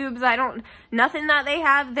YouTubes. Nothing that they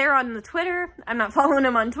have. They're on the Twitter. I'm not following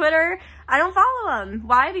them on Twitter. I don't follow them.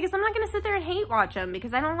 Why? Because I'm not going to sit there and hate watch them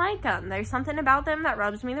because I don't like them. There's something about them that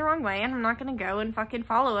rubs me the wrong way, and I'm not going to go and fucking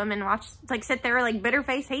follow them and watch, like, sit there like bitter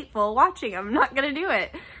face hateful watching them. I'm not going to do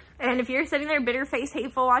it. And if you're sitting there bitter face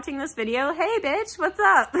hateful watching this video, hey bitch, what's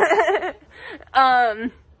up?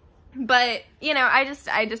 But, you know, I just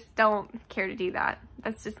don't care to do that.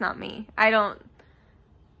 That's just not me. I don't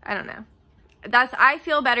know. I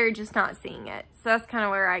feel better just not seeing it. So that's kind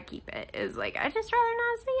of where I keep it, is like, I just rather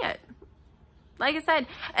not see it. Like I said,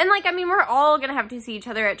 and like, I mean, we're all gonna have to see each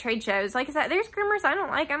other at trade shows. Like I said, there's groomers I don't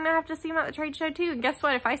like. I'm gonna have to see them at the trade show too. And guess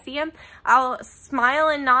what? If I see them, I'll smile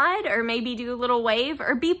and nod, or maybe do a little wave,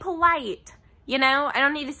 or be polite. You know, I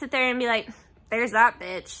don't need to sit there and be like, there's that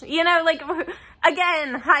bitch. You know, like,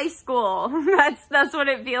 again, high school. That's what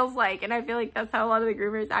it feels like. And I feel like that's how a lot of the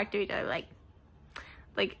groomers act to each other. Like,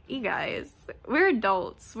 you guys, we're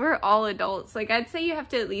adults. We're all adults. Like, I'd say you have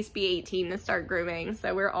to at least be 18 to start grooming.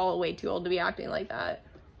 So we're all way too old to be acting like that.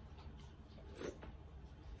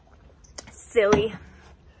 Silly.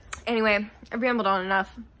 Anyway, I've rambled on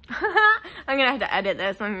enough. I'm gonna have to edit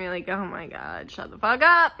this. I'm gonna be like, oh my god, shut the fuck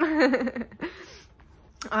up.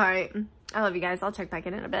 Alright. I love you guys. I'll check back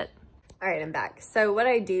in a bit. All right, I'm back. So what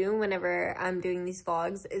I do whenever I'm doing these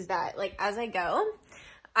vlogs is that, like, as I go,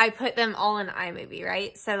 I put them all in iMovie,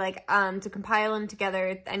 right? So, like, to compile them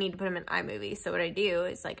together, I need to put them in iMovie. So what I do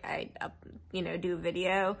is, like, I, do a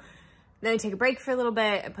video, then I take a break for a little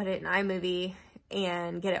bit and put it in iMovie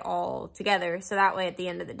and get it all together. So that way, at the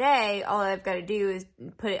end of the day, all I've got to do is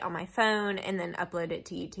put it on my phone and then upload it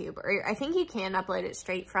to YouTube. Or I think you can upload it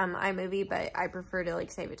straight from iMovie, but I prefer to,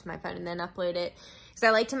 like, save it to my phone and then upload it. Because I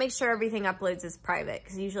like to make sure everything uploads is private,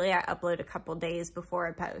 because usually I upload a couple days before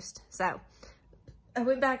I post. So I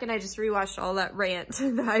went back and I just rewatched all that rant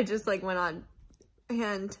that I just, like, went on.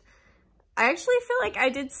 And I actually feel like I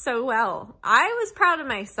did so well. I was proud of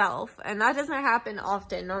myself, and that doesn't happen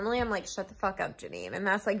often. Normally, I'm like, shut the fuck up, Janine. And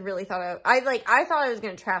that's, like, really I thought I was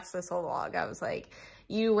going to trash this whole vlog. I was like,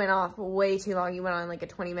 you went off way too long. You went on, like, a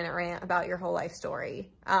 20-minute rant about your whole life story.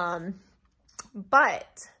 But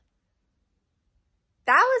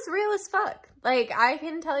that was real as fuck. Like, I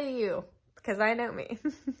can tell you, because I know me.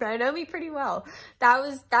 I know me pretty well.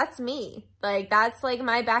 That's me. Like, that's, like,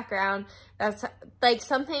 my background. That's, like,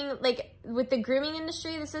 something, like, with the grooming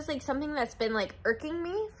industry, this is, like, something that's been, like, irking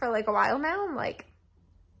me for, like, a while now. I'm, like,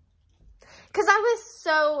 because I was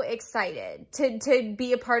so excited to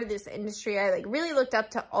be a part of this industry. I, like, really looked up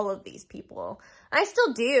to all of these people. I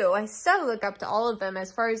still do. I so look up to all of them.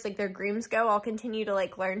 As far as, like, their grooms go, I'll continue to,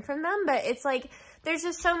 like, learn from them. But it's, like, there's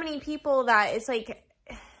just so many people that it's, like,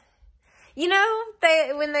 you know,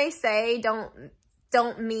 when they say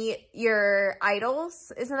don't meet your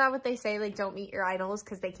idols, isn't that what they say? Like, don't meet your idols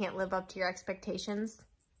because they can't live up to your expectations.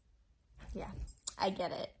 Yeah, I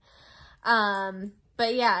get it.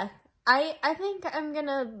 But yeah, I think I'm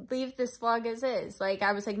gonna leave this vlog as is. Like,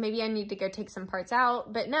 I was like, maybe I need to go take some parts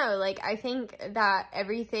out, but no, like, I think that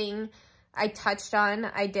everything I touched on,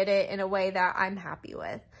 I did it in a way that I'm happy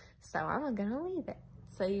with. So I'm gonna leave it.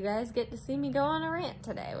 So you guys get to see me go on a rant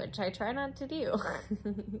today, which I try not to do.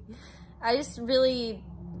 I just really,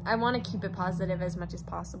 I want to keep it positive as much as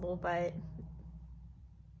possible, but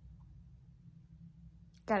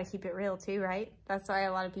gotta keep it real too, right? That's why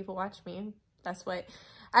a lot of people watch me. That's what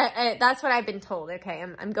that's what I've been told. Okay,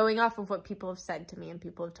 I'm going off of what people have said to me, and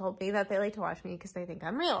people have told me that they like to watch me because they think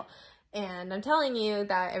I'm real. And I'm telling you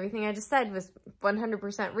that everything I just said was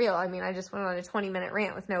 100% real. I mean, I just went on a 20-minute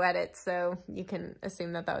rant with no edits, so you can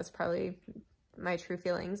assume that that was probably my true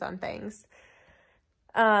feelings on things.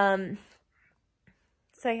 So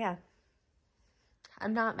yeah,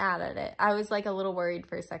 I'm not mad at it. I was like a little worried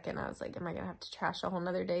for a second. I was like, am I gonna have to trash a whole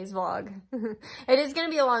nother day's vlog? It is gonna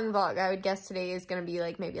be a long vlog. I would guess today is gonna be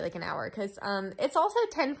like maybe like an hour, because it's also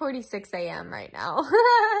 10:46 a.m. right now.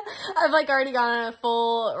 I've like already gone on a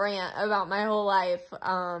full rant about my whole life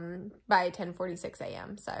by 10:46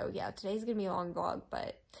 a.m. So yeah, today's gonna be a long vlog,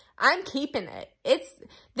 but I'm keeping it.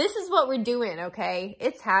 This is what we're doing, okay?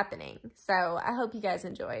 It's happening. So I hope you guys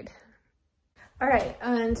enjoyed. All right,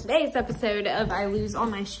 on today's episode of I Lose All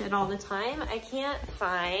My Shit All the Time, I can't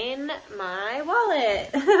find my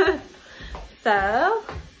wallet. So,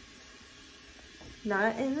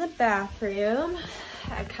 not in the bathroom.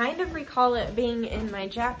 I kind of recall it being in my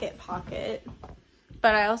jacket pocket,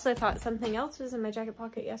 but I also thought something else was in my jacket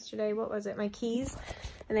pocket yesterday. What was it? My keys?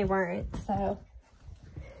 And they weren't, so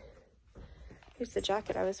here's the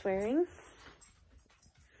jacket I was wearing.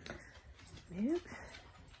 Nope.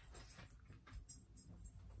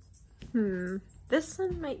 This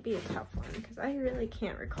one might be a tough one because I really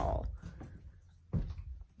can't recall. I'm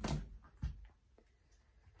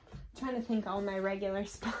trying to think all my regular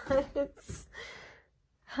spots.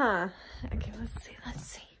 Huh. Okay, let's see.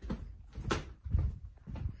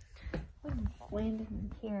 What landed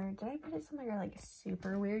in here? Did I put it somewhere like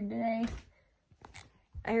super weird today?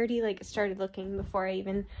 I already like started looking before I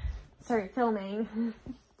even started filming.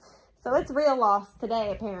 So it's real lost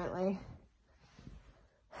today apparently.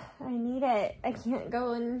 I need it. I can't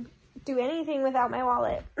go and do anything without my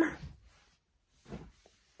wallet. I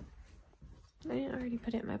didn't already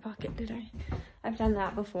put it in my pocket, did I? I've done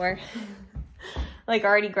that before. Like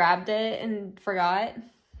already grabbed it and forgot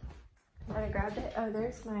that I grabbed it. Oh,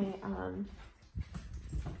 there's my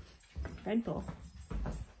Red Bull.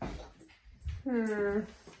 Well,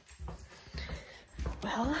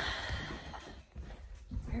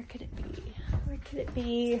 where could it be? Where could it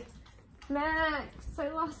be? Max, I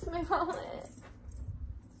lost my wallet.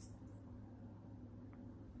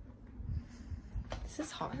 This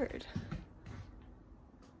is hard.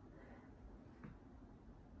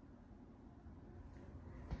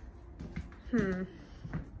 All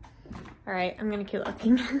right, I'm gonna keep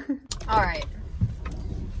looking. All right,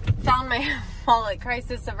 found my wallet.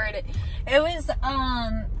 Crisis averted. It was,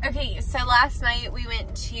 okay, so last night we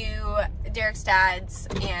went to Derek's dad's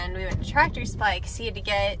and we went to Tractor Supply because he had to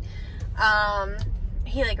get,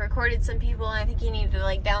 he like recorded some people and I think he needed to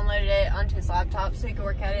like download it onto his laptop so he could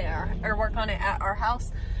work at it or work on it at our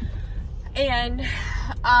house. And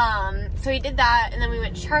so he did that, and then we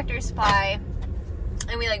went to Tractor Supply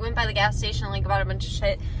and we like went by the gas station and like bought a bunch of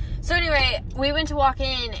shit. So anyway, we went to walk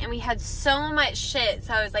in and we had so much shit,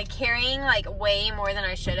 so I was like carrying like way more than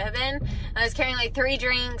I should have been. I was carrying like 3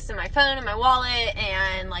 drinks and my phone and my wallet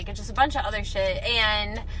and like just a bunch of other shit,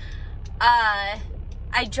 and I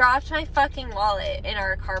dropped my fucking wallet in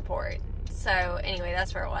our carport. So anyway,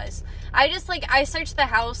 that's where it was. I just like, I searched the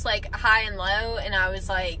house like high and low and I was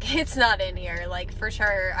like, it's not in here, like for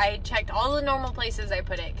sure. I checked all the normal places I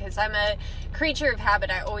put it because I'm a creature of habit.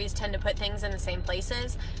 I always tend to put things in the same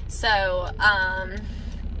places. So,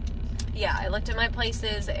 yeah, I looked at my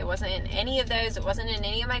places. It wasn't in any of those. It wasn't in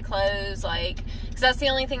any of my clothes, like, because that's the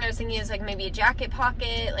only thing I was thinking is like maybe a jacket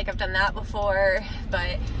pocket. Like I've done that before,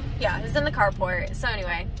 but yeah, it was in the carport. So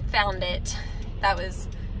anyway, found it. That was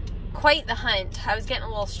quite the hunt. I was getting a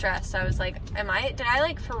little stressed. I was like, did I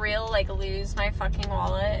like for real like lose my fucking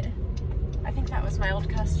wallet? I think that was my old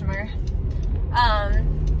customer.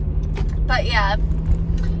 But yeah,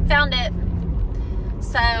 found it.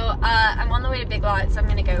 So I'm on the way to Big Lots, so I'm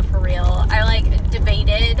gonna go for real. I like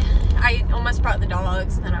debated. I almost brought the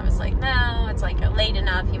dogs, and then I was like, no, it's like late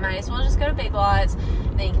enough. You might as well just go to Big Lots.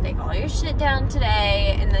 Then you can take all your shit down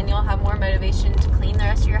today, and then you'll have more motivation to clean the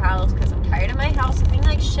rest of your house, because I'm tired of my house looking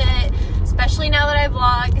like shit, especially now that I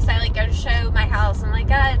vlog, because I like go to show my house. I'm like,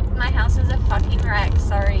 God, my house is a fucking wreck.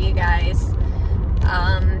 Sorry, you guys.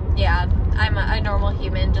 Yeah, I'm a normal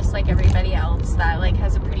human, just like everybody else that like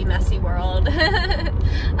has a pretty messy world.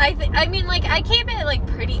 I mean, like, I keep it like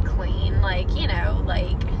pretty clean, like, you know,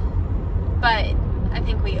 like, but I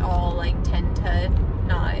think we all like tend to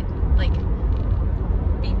not like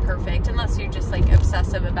be perfect unless you're just like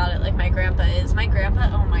obsessive about it, like my grandpa is. My grandpa,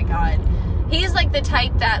 oh my god, he's like the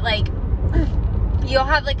type that like you'll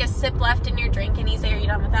have like a sip left in your drink and he's like, are you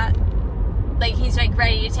done with that? Like he's like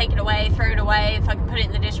ready to take it away, throw it away, if I can put it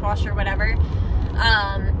in the dishwasher or whatever.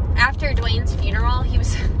 After Dwayne's funeral, he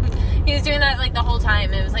was he was doing that like the whole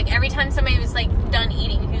time. It was like every time somebody was like done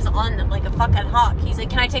eating, he was on them like a fucking hawk. He's like,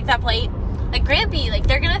 can I take that plate? Like, Grampy, like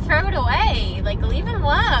they're gonna throw it away. Like, leave him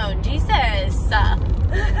alone. Jesus.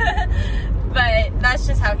 But that's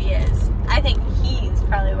just how he is. I think he's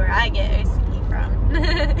probably where I get OCD from. from.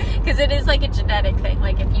 Because it is like a genetic thing.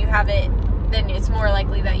 Like if you have it, then it's more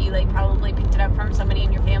likely that you like probably picked it up from somebody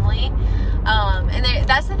in your family. And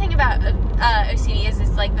that's the thing about OCD is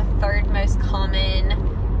it's like the third most common,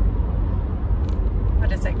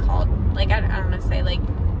 what is it called? Like, I don't know, say like,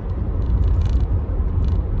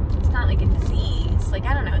 it's not like a disease. Like,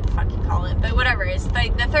 I don't know what the fuck you call it, but whatever. It's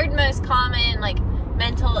like the third most common, like,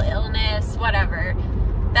 mental illness, whatever,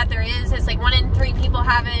 that there is. It's like 1 in 3 people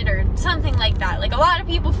have it or something like that. Like, a lot of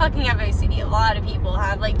people fucking have OCD. A lot of people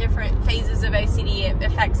have like different phases of OCD. It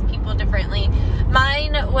affects people differently.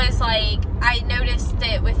 Mine was like, I noticed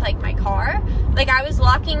it with like my car. Like, I was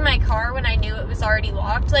locking my car when I knew it was already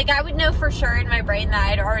locked. Like, I would know for sure in my brain that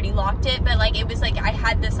I'd already locked it, but like it was like I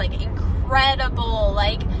had this like incredible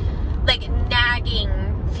like nagging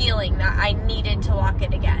feeling that I needed to lock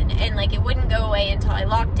it again, and like it wouldn't go away until I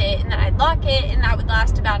locked it, and then I'd lock it, and that would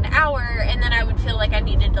last about an hour, and then I would feel like I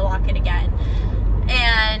needed to lock it again.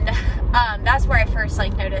 And that's where I first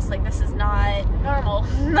like noticed like this is not normal.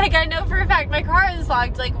 Like, I know for a fact my car is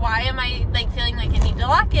locked. Like, why am I like feeling like I need to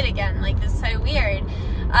lock it again? Like, this is so weird.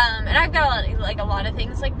 And I've got a lot of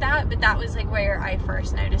things like that, but that was like where I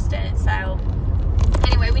first noticed it. So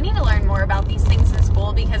anyway, we need to learn more about these things in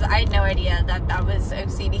school, because I had no idea that that was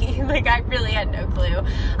OCD. Like, I really had no clue.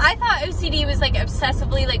 I thought OCD was like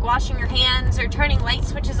obsessively like washing your hands or turning light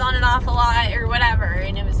switches on and off a lot or whatever,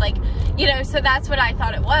 and it was like, you know, so that's what I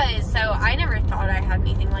thought it was. So I never thought I had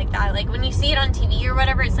anything like that. Like, when you see it on TV or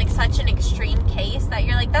whatever, it's like such an extreme case that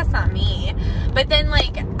you're like, that's not me. But then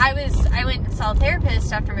like I went and saw a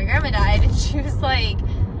therapist after my grandma died, and she was like,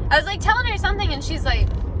 I was like telling her something, and she's like,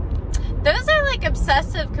 those are like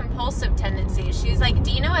obsessive compulsive tendencies. She was like,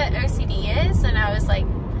 do you know what OCD is? And I was like,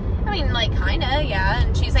 I mean, like, kinda, yeah.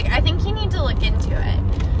 And she's like, I think you need to look into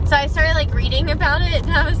it. So I started like reading about it,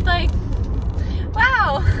 and I was like,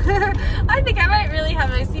 wow, I think I might really have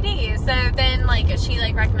OCD. So then like she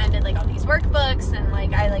like recommended like all these workbooks, and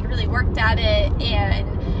like I like really worked at it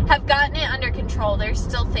and have gotten it under control. There's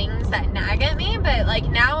still things that nag at me, but like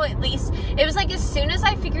now at least it was like as soon as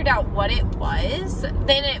I figured out what it was,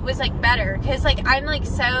 then it was like better, because like I'm like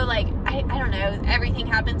so like I don't know, everything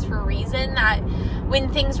happens for a reason, that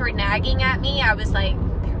when things were nagging at me, I was like,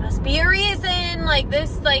 there must be a reason. Like,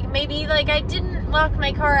 this, like, maybe like I didn't lock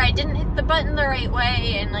my car, I didn't hit the button the right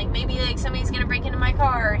way, and like maybe like somebody's gonna break into my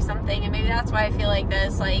car or something, and maybe that's why I feel like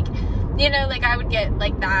this. Like, you know, like I would get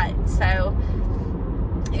like that. So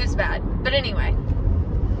it was bad. But anyway,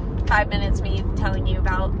 5 minutes me telling you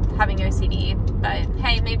about having OCD. But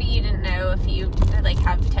hey, maybe you didn't know if you like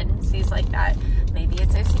have tendencies like that. Maybe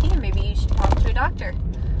it's OCD, and maybe you should talk to a doctor,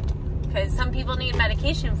 because some people need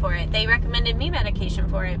medication for it. They recommended me medication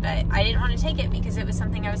for it, but I didn't want to take it because it was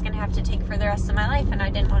something I was going to have to take for the rest of my life, and I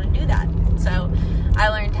didn't want to do that. So I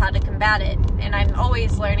learned how to combat it, and I'm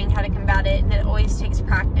always learning how to combat it, and it always takes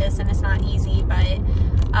practice, and it's not easy, but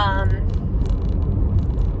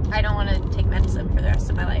I don't want to take medicine for the rest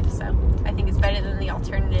of my life, so I think it's better than the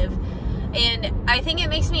alternative. And I think it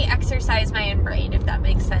makes me exercise my own brain, if that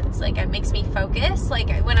makes sense. Like, it makes me focus. Like,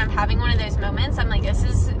 when I'm having one of those moments, I'm like, this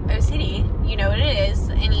is OCD. You know what it is,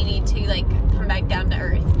 and you need to, like, come back down to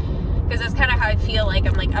earth. Because that's kind of how I feel like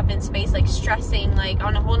I'm, like, up in space, like, stressing, like,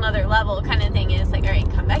 on a whole nother level kind of thing. Is like, all right,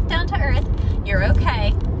 come back down to earth. You're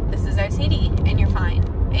okay. This is OCD, and you're fine.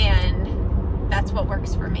 And that's what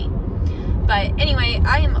works for me. But anyway,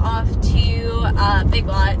 I am off to Big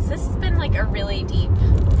Lots. This has been, like, a really deep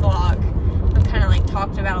vlog. I've kind of like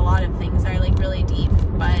talked about a lot of things that are like really deep,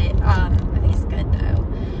 but I think it's good though.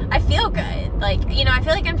 I feel good. Like, you know, I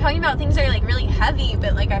feel like I'm talking about things that are like really heavy,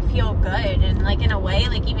 but like I feel good, and like in a way,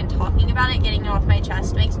 like even talking about it, getting it off my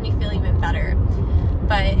chest makes me feel even better.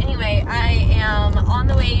 But anyway, I am on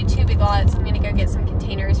the way to Big Lots. I'm gonna go get some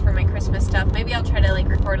containers for my Christmas stuff. Maybe I'll try to like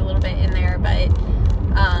record a little bit in there, but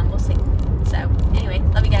we'll see. So anyway,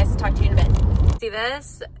 love you guys. Talk to you in a bit. See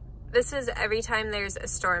this? This is every time there's a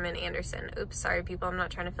storm in Anderson. Oops, sorry people, I'm not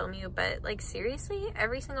trying to film you, but like seriously,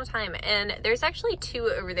 every single time. And there's actually 2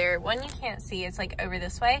 over there. One you can't see, it's like over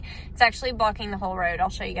this way. It's actually blocking the whole road. I'll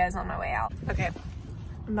show you guys on my way out. Okay,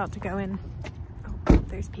 I'm about to go in. Oh,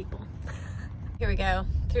 there's people. Here we go,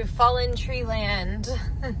 through fallen tree land.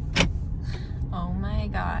 Oh my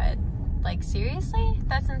God, like seriously?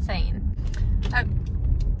 That's insane.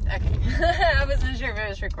 Okay, I wasn't sure if I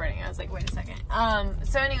was recording. I was like, wait a second.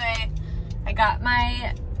 So anyway, I got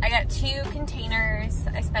 2 containers.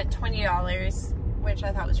 I spent $20, which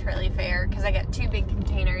I thought was fairly fair because I got 2 big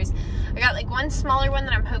containers. I got like one smaller one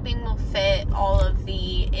that I'm hoping will fit all of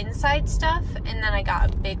the inside stuff, and then I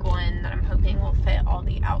got a big one that I'm hoping will fit all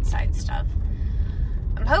the outside stuff.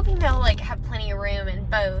 I'm hoping they'll like have plenty of room in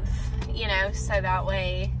both, you know, so that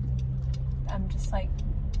way I'm just like,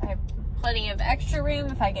 I have plenty of extra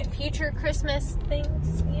room if I get future Christmas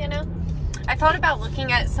things, you know. I thought about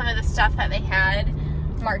looking at some of the stuff that they had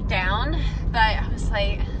marked down, but I was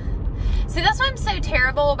like, see, that's why I'm so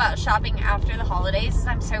terrible about shopping after the holidays, is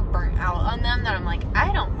I'm so burnt out on them that I'm like,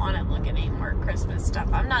 I don't want to look at any more Christmas stuff.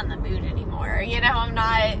 I'm not in the mood anymore, you know.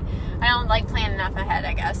 I don't like planning enough ahead,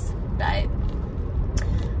 I guess. But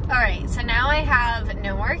alright, so now I have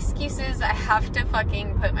no more excuses. I have to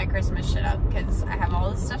fucking put my Christmas shit up because I have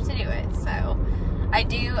all this stuff to do it. So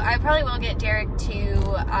I probably will get Derek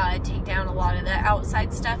to take down a lot of the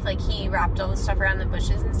outside stuff. Like, he wrapped all the stuff around the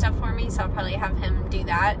bushes and stuff for me, so I'll probably have him do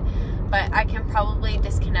that. But I can probably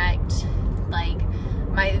disconnect like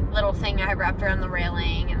my little thing I have wrapped around the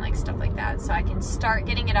railing and like stuff like that, so I can start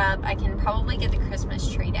getting it up. I can probably get the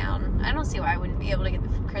Christmas tree down. I don't see why I wouldn't be able to get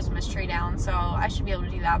the Christmas tree down, so I should be able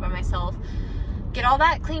to do that by myself. Get all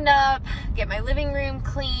that cleaned up, get my living room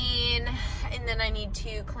clean, and then I need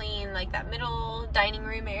to clean like that middle dining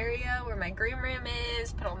room area where my groom room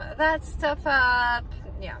is, put all that stuff up.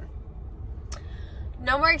 Yeah.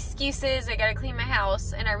 No more excuses. I gotta clean my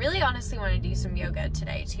house, and I really honestly want to do some yoga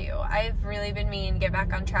today too. I've really been meaning to get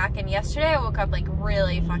back on track, and yesterday I woke up like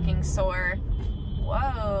really fucking sore.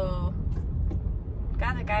 Whoa.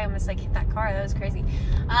 God, that guy almost like hit that car. That was crazy.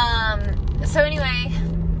 So anyway,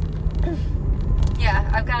 yeah,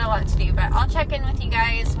 I've got a lot to do, but I'll check in with you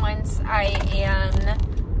guys once I am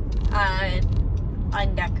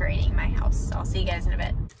undecorating my house. So I'll see you guys in a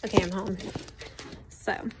bit. Okay, I'm home.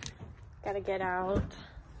 So, gotta get out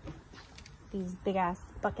these big ass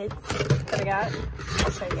buckets that I got.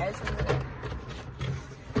 I'll show you guys in a minute.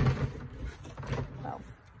 Well,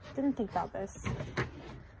 didn't think about this.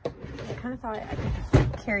 I kind of thought I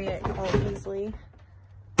could carry it all easily.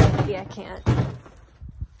 Maybe I can't.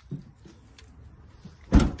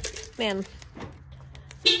 Man,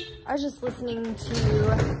 I was just listening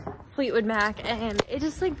to Fleetwood Mac, and it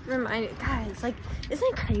just like reminded, guys, like, isn't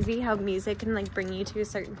it crazy how music can like bring you to a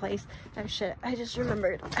certain place? Oh shit, I just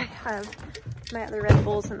remembered I have my other Red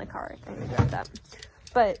Bulls in the car. I need to grab that.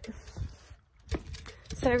 But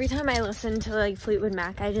so every time I listen to like Fleetwood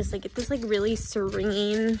Mac, I just like get this like really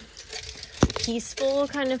serene, peaceful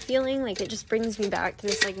kind of feeling. Like, it just brings me back to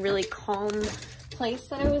this like really calm place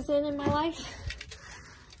that I was in my life.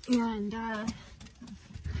 And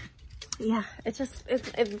yeah, it's just,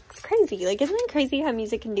 it's crazy. Like, isn't it crazy how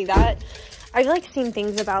music can do that? I've like seen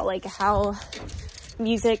things about like how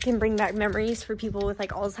music can bring back memories for people with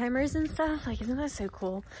like Alzheimer's and stuff. Like, isn't that so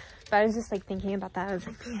cool? But I was just like thinking about that. I was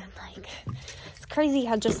like, man, like, it's crazy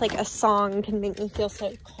how just like a song can make me feel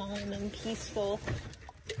so calm and peaceful.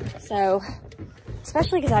 So,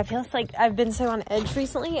 especially because I feel like I've been so on edge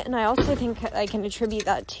recently, and I also think I can attribute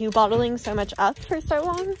that to bottling so much up for so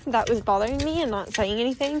long. That was bothering me and not saying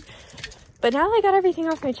anything. But now that I got everything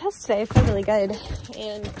off my chest today, I feel really good.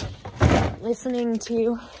 And listening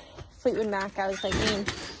to Fleetwood Mac, I was like, man,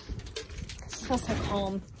 I just feel so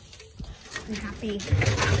calm and happy.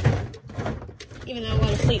 Even though a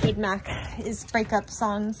lot of Fleetwood Mac is breakup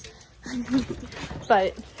songs.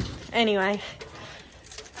 But anyway,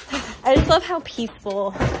 I just love how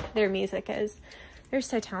peaceful their music is. They're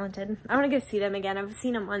so talented. I want to go see them again. I've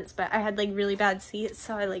seen them once, but I had like really bad seats,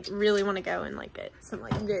 so I like really want to go and like get some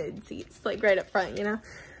like good seats, like right up front, you know?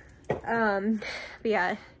 But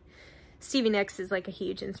yeah, Stevie Nicks is like a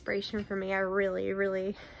huge inspiration for me. I really,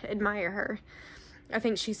 really admire her. I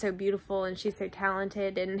think she's so beautiful and she's so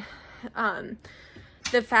talented, and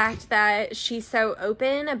the fact that she's so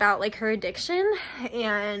open about like her addiction,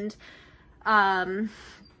 and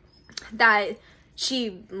that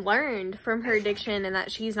she learned from her addiction, and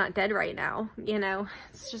that she's not dead right now, you know?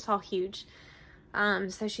 It's just all huge.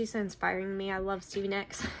 So she's so inspiring me. I love Stevie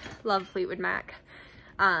Nicks, love Fleetwood Mac,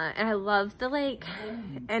 and I love the like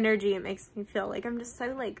energy it makes me feel. Like, I'm just so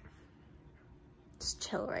like just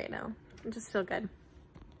chill right now. I just feel good.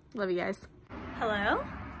 Love you guys. Hello?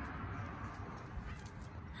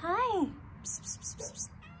 Hi. Psst, psst, psst, psst.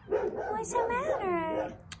 What's the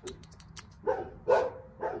matter?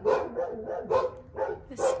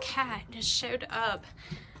 This cat just showed up.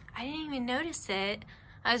 I didn't even notice it.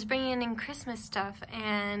 I was bringing in Christmas stuff,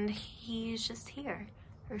 and he's just here.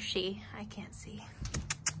 Or she. I can't see.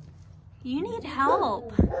 You need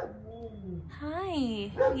help.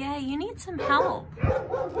 Hi. Yeah, you need some help. I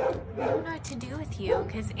don't know what to do with you,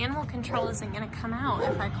 because animal control isn't going to come out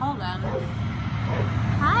if I call them.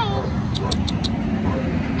 Hi.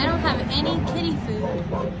 I don't have any kitty food.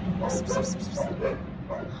 Psst, psst, psst, psst.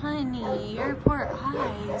 Honey, your poor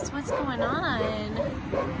eyes. What's going on?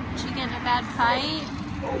 Did you get in a bad fight?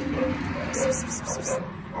 Psst, psst, psst, psst.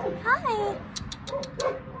 Hi.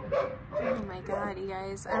 Oh my god, you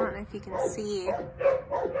guys. I don't know if you can see. I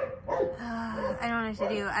don't know what to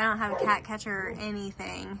do. I don't have a cat catcher or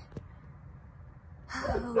anything.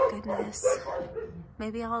 Oh goodness.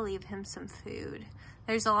 Maybe I'll leave him some food.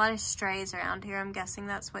 There's a lot of strays around here. I'm guessing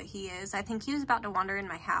that's what he is. I think he was about to wander in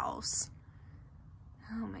my house.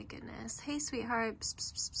 Oh my goodness. Hey, sweetheart. Psst,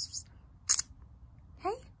 psst, psst, psst.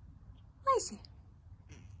 Hey, Lacey.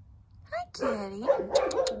 Hi, kitty.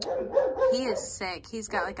 He is sick. He's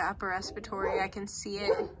got like an upper respiratory. I can see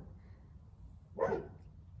it.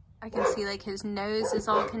 I can see like his nose is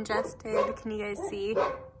all congested. Can you guys see?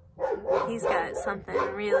 He's got something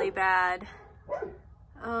really bad.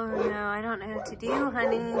 Oh no, I don't know what to do,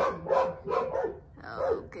 honey.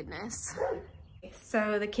 Oh goodness.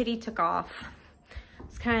 So the kitty took off.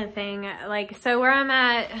 This kind of thing. Like, so where I'm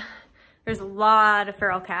at, there's a lot of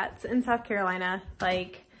feral cats in South Carolina.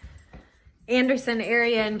 Like, Anderson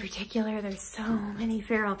area in particular, there's so many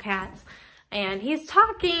feral cats. And he's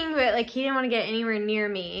talking, but like he didn't want to get anywhere near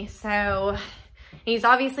me. So he's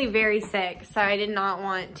obviously very sick. So I did not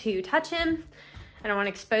want to touch him. I don't want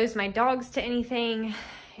to expose my dogs to anything.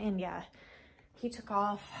 And yeah, he took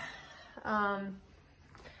off. So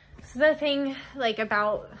the thing like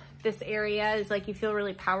about this area is like you feel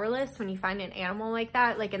really powerless when you find an animal like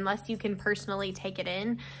that. Like unless you can personally take it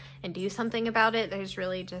in and do something about it, there's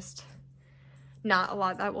really just not a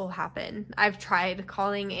lot that will happen. I've tried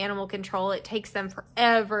calling animal control. It takes them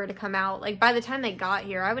forever to come out. Like by the time they got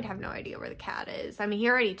here, I would have no idea where the cat is. I mean, he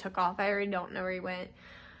already took off. I already don't know where he went.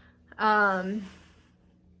 But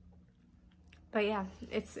yeah,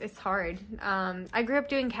 it's hard. I grew up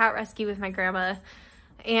doing cat rescue with my grandma,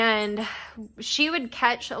 and she would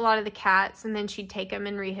catch a lot of the cats and then she'd take them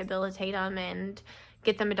and rehabilitate them and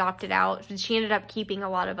get them adopted out. She ended up keeping a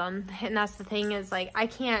lot of them. And that's the thing is like, I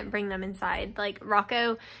can't bring them inside. Like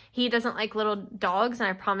Rocco, he doesn't like little dogs, and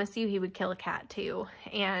I promise you he would kill a cat too.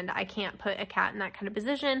 And I can't put a cat in that kind of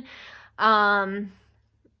position. And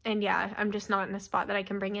yeah, I'm just not in a spot that I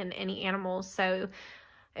can bring in any animals. So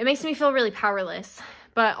it makes me feel really powerless,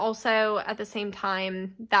 but also at the same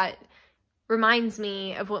time that reminds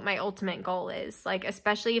me of what my ultimate goal is. Like,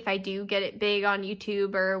 especially if I do get it big on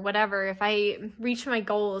YouTube or whatever, if I reach my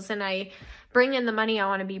goals and I bring in the money I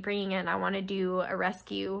want to be bringing in, I want to do a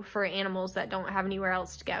rescue for animals that don't have anywhere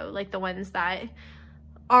else to go. Like the ones that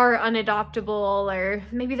are unadoptable, or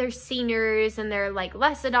maybe they're seniors and they're like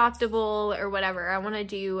less adoptable or whatever. I want to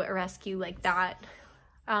do a rescue like that.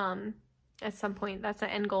 At some point, that's an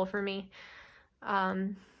end goal for me.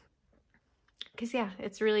 Because yeah,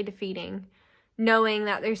 it's really defeating knowing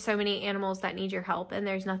that there's so many animals that need your help and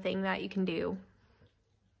there's nothing that you can do.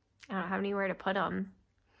 I don't have anywhere to put them.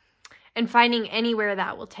 And finding anywhere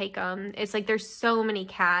that will take them. It's like there's so many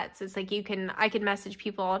cats. It's like I could message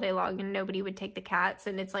people all day long and nobody would take the cats.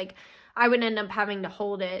 And it's like I would end up having to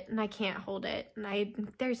hold it, and I can't hold it.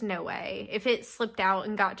 And there's no way. If it slipped out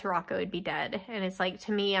and got to Rocco, it'd be dead. And it's like,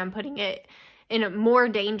 to me, I'm putting it in more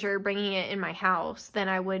danger bringing it in my house than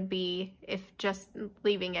I would be if just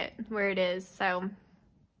leaving it where it is. So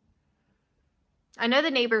I know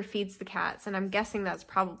the neighbor feeds the cats, and I'm guessing that's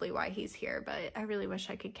probably why he's here, but I really wish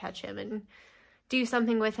I could catch him and do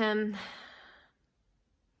something with him.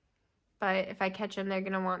 But if I catch him, they're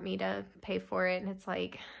gonna want me to pay for it, and it's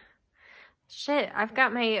like, shit, I've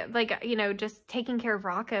got my, like, you know, just taking care of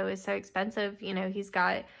Rocco is so expensive. You know, he's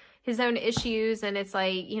got his own issues, and it's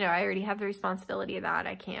like, you know, I already have the responsibility of that.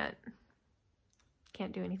 I can't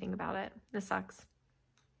do anything about it. This sucks.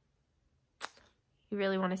 You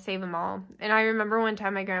really want to save them all. And I remember one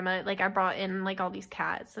time my grandma, like, I brought in like all these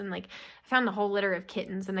cats, and like I found a whole litter of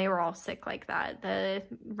kittens, and they were all sick like that. The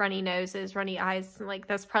runny noses, runny eyes, like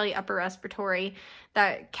that's probably upper respiratory.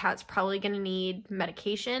 That cat's probably going to need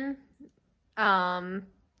medication.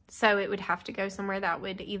 So it would have to go somewhere that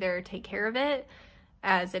would either take care of it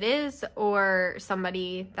as it is, or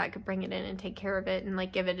somebody that could bring it in and take care of it and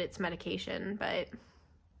like give it its medication. But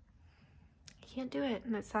I can't do it,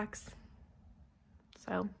 and it sucks.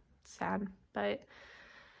 So sad. But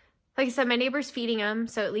like I said, my neighbor's feeding him,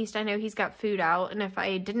 so at least I know he's got food out. And if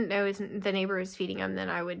I didn't know the neighbor was feeding him, then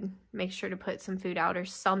I would make sure to put some food out or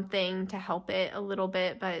something to help it a little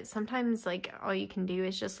bit. But sometimes, like, all you can do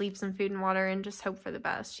is just leave some food and water and just hope for the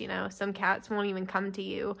best, you know? Some cats won't even come to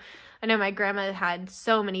you. I know my grandma had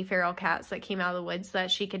so many feral cats that came out of the woods that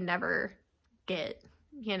she could never get,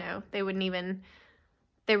 you know? They wouldn't even,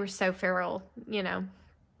 they were so feral, you know?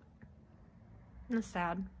 That's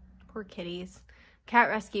sad. Poor kitties. Cat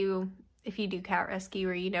rescue, if you do cat rescue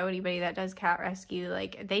or you know anybody that does cat rescue,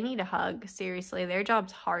 like, they need a hug. Seriously, their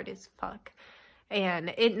job's hard as fuck.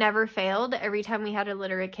 And it never failed. Every time we had a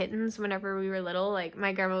litter of kittens, whenever we were little, like,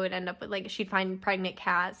 my grandma would end up with, like, she'd find pregnant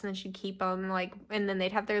cats, and then she'd keep them, like, and then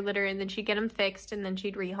they'd have their litter, and then she'd get them fixed, and then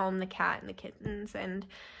she'd rehome the cat and the kittens. And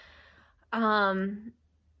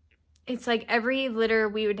it's like every litter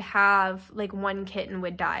we would have, like, one kitten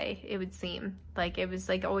would die, it would seem. Like, it was,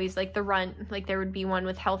 like, always, like, the runt, like, there would be one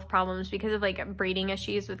with health problems because of, like, breeding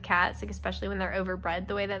issues with cats, like, especially when they're overbred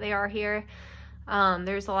the way that they are here.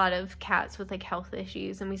 There's a lot of cats with, like, health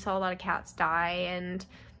issues, and we saw a lot of cats die, and,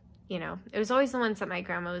 you know, it was always the ones that my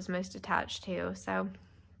grandma was most attached to, so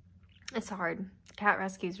it's hard. Cat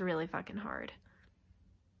rescue is really fucking hard.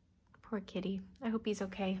 Poor kitty. I hope he's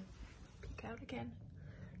okay. Peek out again.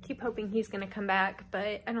 Keep hoping he's gonna come back,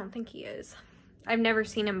 but I don't think he is. I've never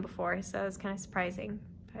seen him before, so it's kind of surprising,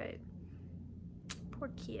 but poor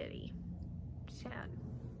kitty. Sad.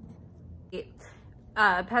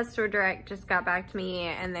 Pet Store Direct just got back to me,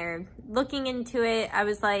 and they're looking into it. I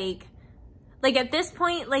was like at this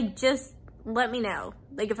point, like, just let me know.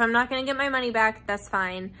 Like, if I'm not gonna get my money back, that's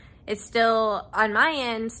fine. It's still, on my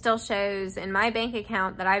end, still shows in my bank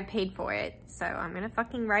account that I've paid for it. So I'm gonna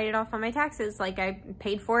fucking write it off on my taxes like I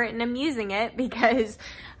paid for it and I'm using it, because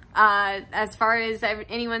as far as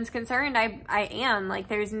anyone's concerned, I am. Like,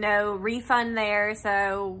 there's no refund there,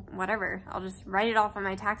 so whatever. I'll just write it off on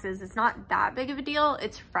my taxes. It's not that big of a deal.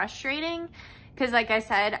 It's frustrating because, like I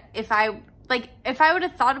said, if I would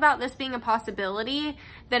have thought about this being a possibility,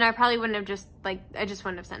 then I probably wouldn't have just, like, I just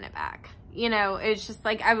wouldn't have sent it back. You know, it's just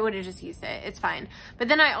like, I would have just used it. It's fine. But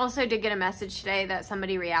then I also did get a message today that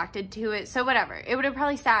somebody reacted to it. So whatever. It would have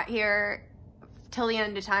probably sat here till the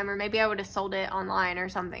end of time, or maybe I would have sold it online or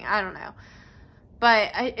something. I don't know.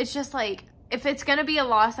 But it's just like, if it's going to be a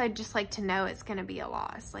loss, I'd just like to know it's going to be a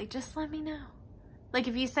loss. Like, just let me know. Like,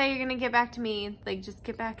 if you say you're going to get back to me, like, just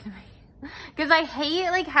get back to me. Because I hate,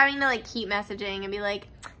 like, having to, like, keep messaging and be like,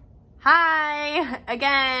 hi,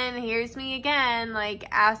 again, here's me again, like,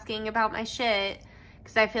 asking about my shit.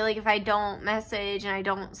 Because I feel like if I don't message and I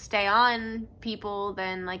don't stay on people,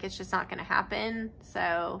 then, like, it's just not going to happen.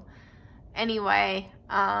 So anyway,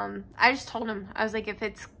 I just told him, I was like, if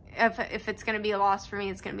it's going to be a loss for me,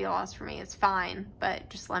 it's going to be a loss for me. It's fine, but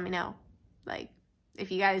just let me know. Like,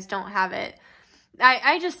 if you guys don't have it,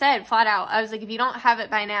 I just said flat out, I was like, if you don't have it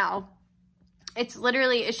by now, it's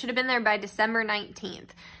literally, it should have been there by December 19th.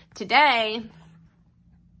 Today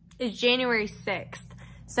is January 6th.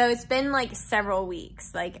 So it's been like several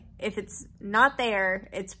weeks. Like, if it's not there,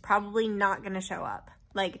 it's probably not going to show up.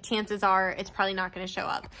 Like, chances are it's probably not going to show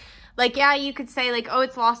up. Like, yeah, you could say, like, oh,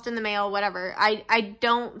 it's lost in the mail, whatever. I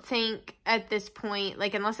don't think at this point,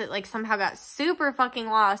 like, unless it, like, somehow got super fucking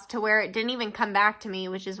lost to where it didn't even come back to me,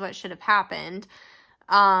 which is what should have happened.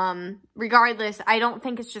 Regardless, I don't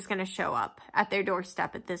think it's just going to show up at their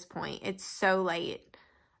doorstep at this point. It's so late.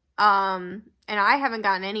 And I haven't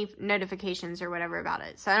gotten any notifications or whatever about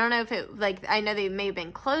it. So I don't know if it, like, I know they may have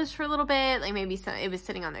been closed for a little bit. Like, maybe it was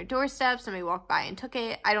sitting on their doorstep. Somebody walked by and took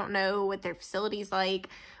it. I don't know what their facility's like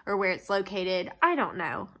or where it's located. I don't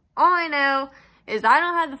know. All I know is I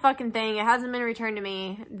don't have the fucking thing. It hasn't been returned to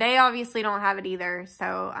me. They obviously don't have it either.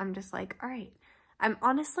 So I'm just like, all right. I'm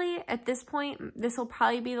honestly, at this point, this will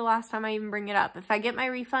probably be the last time I even bring it up. If I get my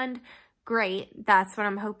refund, great. That's what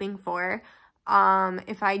I'm hoping for.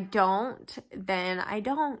 If I don't, then I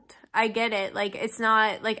don't. I get it. Like, it's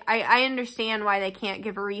not, like, I understand why they can't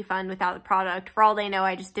give a refund without the product. For all they know,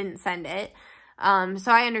 I just didn't send it.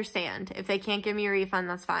 So I understand. If they can't give me a refund,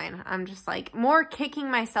 that's fine. I'm just, like, more kicking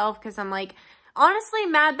myself because I'm, like, honestly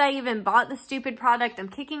mad that I even bought the stupid product. I'm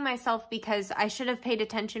kicking myself because I should have paid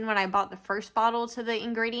attention when I bought the first bottle to the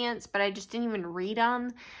ingredients, but I just didn't even read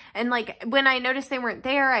them. And, like, when I noticed they weren't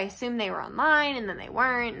there, I assumed they were online, and then they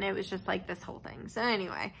weren't, and it was just, like, this whole thing. So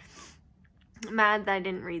anyway, I'm mad that I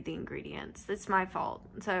didn't read the ingredients. It's my fault.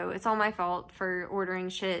 So it's all my fault for ordering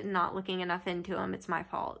shit and not looking enough into them. It's my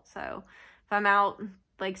fault. So if I'm out,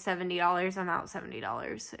 like, $70, I'm out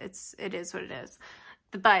 $70. It is what it is.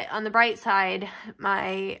 But on the bright side,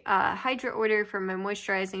 my Hydra order for my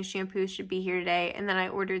moisturizing shampoo should be here today. And then I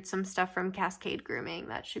ordered some stuff from Cascade Grooming.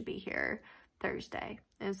 That should be here Thursday.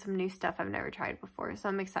 And some new stuff I've never tried before. So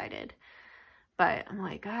I'm excited. But I'm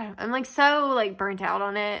like, God, I'm like so like burnt out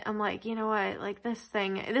on it. I'm like, you know what? Like this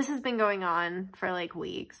has been going on for like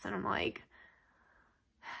weeks. And I'm like,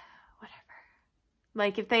 whatever.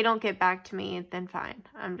 Like if they don't get back to me, then fine.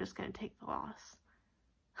 I'm just going to take the loss.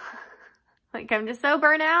 Like, I'm just so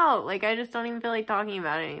burnt out. Like, I just don't even feel like talking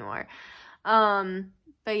about it anymore.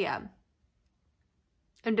 But yeah.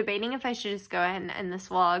 I'm debating if I should just go ahead and end this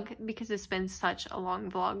vlog because it's been such a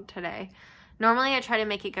long vlog today. Normally I try to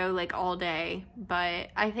make it go like all day,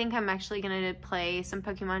 but I think I'm actually gonna play some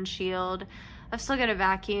Pokemon Shield. I've still got a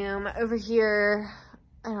vacuum over here.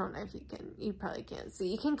 I don't know if you probably can't see.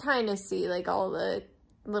 You can kind of see like all the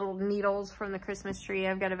little needles from the Christmas tree.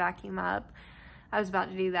 I've got to vacuum up. I was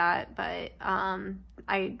about to do that, but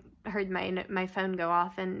I heard my phone go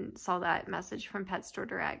off and saw that message from Pet Store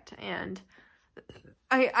Direct, and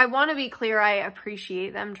I want to be clear, I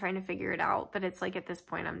appreciate them trying to figure it out, but it's like at this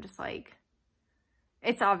point I'm just like,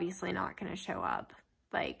 it's obviously not going to show up.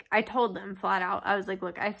 Like, I told them flat out, I was like,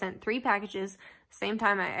 look, I sent 3 packages same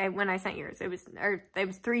time when I sent yours. It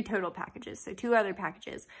was 3 total packages, so 2 other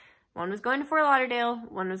packages. One was going to Fort Lauderdale,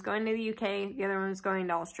 one was going to the UK, the other one was going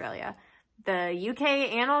to Australia. The UK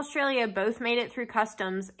and Australia both made it through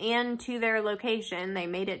customs and to their location. They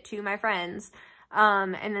made it to my friends.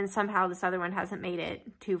 And then somehow this other one hasn't made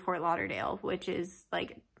it to Fort Lauderdale, which is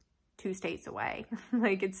like 2 states away.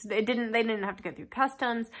 Like they didn't have to go through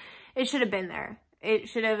customs. It should have been there. It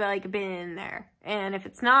should have like been there. And if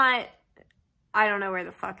it's not, I don't know where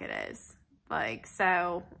the fuck it is. Like,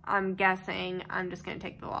 so I'm guessing I'm just going to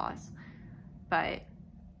take the loss. But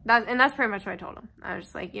that's pretty much what I told him. I was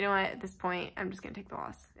just like, you know what, at this point, I'm just going to take the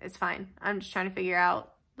loss. It's fine. I'm just trying to figure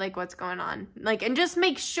out like what's going on. Like, and just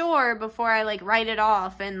make sure before I like write it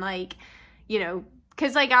off and like, you know,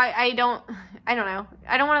 cause like I don't know.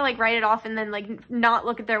 I don't want to like write it off and then like not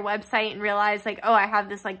look at their website and realize like, oh, I have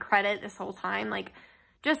this like credit this whole time. Like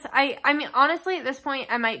just, I mean, honestly at this point,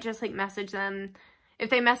 I might just like message them. If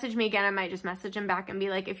they message me again, I might just message them back and be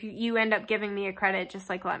like, if you end up giving me a credit, just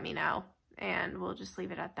like let me know. And we'll just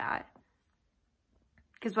leave it at that.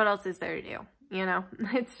 Because what else is there to do? You know,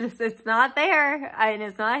 it's just, it's not there and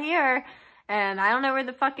it's not here. And I don't know where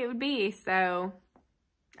the fuck it would be. So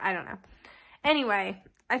I don't know. Anyway,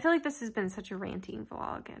 I feel like this has been such a ranting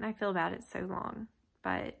vlog and I feel bad it's so long,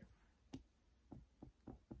 but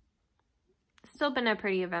it's still been a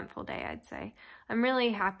pretty eventful day, I'd say. I'm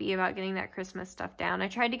really happy about getting that Christmas stuff down. I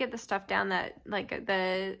tried to get the stuff down that, like,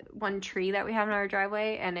 the one tree that we have in our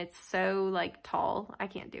driveway, and it's so, like, tall. I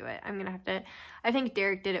can't do it. I'm gonna have to, I think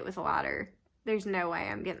Derek did it with a ladder. There's no way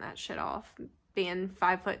I'm getting that shit off. Being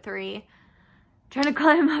 5'3", trying to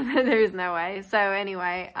climb up it, there's no way. So,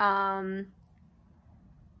 anyway, I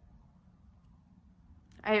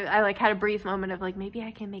like, had a brief moment of, like, maybe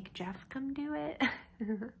I can make Jeff come do it.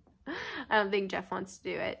 I don't think Jeff wants to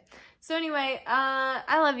do it. So anyway,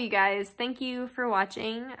 I love you guys. Thank you for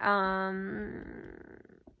watching. I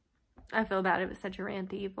feel bad it was such a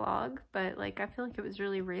ranty vlog, but like I feel like it was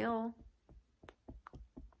really real.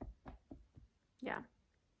 Yeah.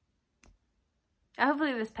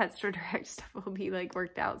 Hopefully this Pet Store Direct stuff will be like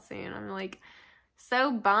worked out soon. I'm like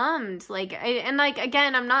so bummed. Like, and like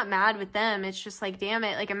again, I'm not mad with them. It's just like, damn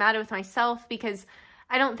it. Like I'm mad with myself because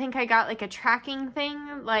I don't think I got like a tracking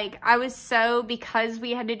thing. Like I was so, because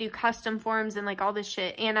we had to do custom forms and like all this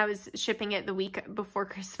shit, and I was shipping it the week before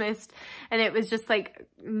Christmas, and it was just like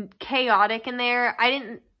chaotic in there.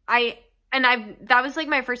 That was like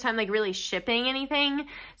my first time like really shipping anything.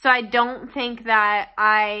 So I don't think that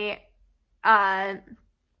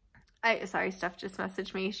sorry, Steph just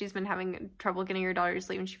messaged me. She's been having trouble getting her daughter to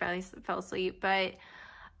sleep and she finally fell asleep. But,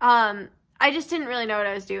 I just didn't really know what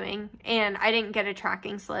I was doing, and I didn't get a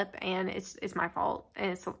tracking slip, and it's my fault,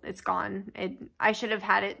 and it's gone. I should have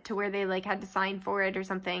had it to where they like had to sign for it or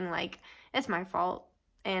something. Like it's my fault,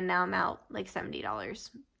 and now I'm out like $70.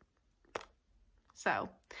 So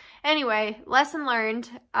anyway, lesson learned.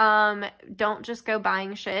 Don't just go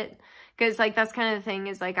buying shit. Because, like, that's kind of the thing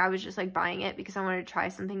is, like, I was just, like, buying it because I wanted to try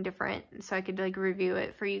something different so I could, like, review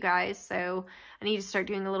it for you guys. So I need to start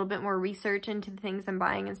doing a little bit more research into the things I'm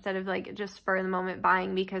buying instead of, like, just spur-of-the-moment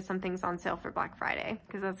buying because something's on sale for Black Friday.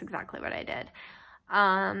 Because that's exactly what I did.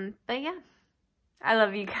 But, yeah. I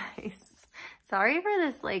love you guys. Sorry for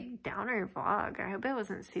this, like, downer vlog. I hope it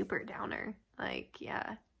wasn't super downer. Like,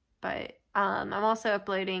 yeah. But I'm also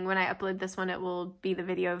uploading, when I upload this one, it will be the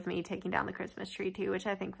video of me taking down the Christmas tree too, which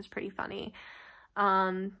I think was pretty funny.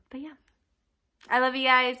 But yeah, I love you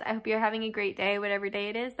guys. I hope you're having a great day, whatever day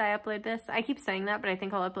it is that I upload this. I keep saying that, but I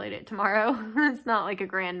think I'll upload it tomorrow. It's not like a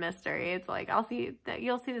grand mystery. It's like,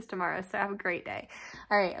 you'll see this tomorrow. So have a great day.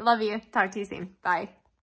 All right. I love you. Talk to you soon. Bye.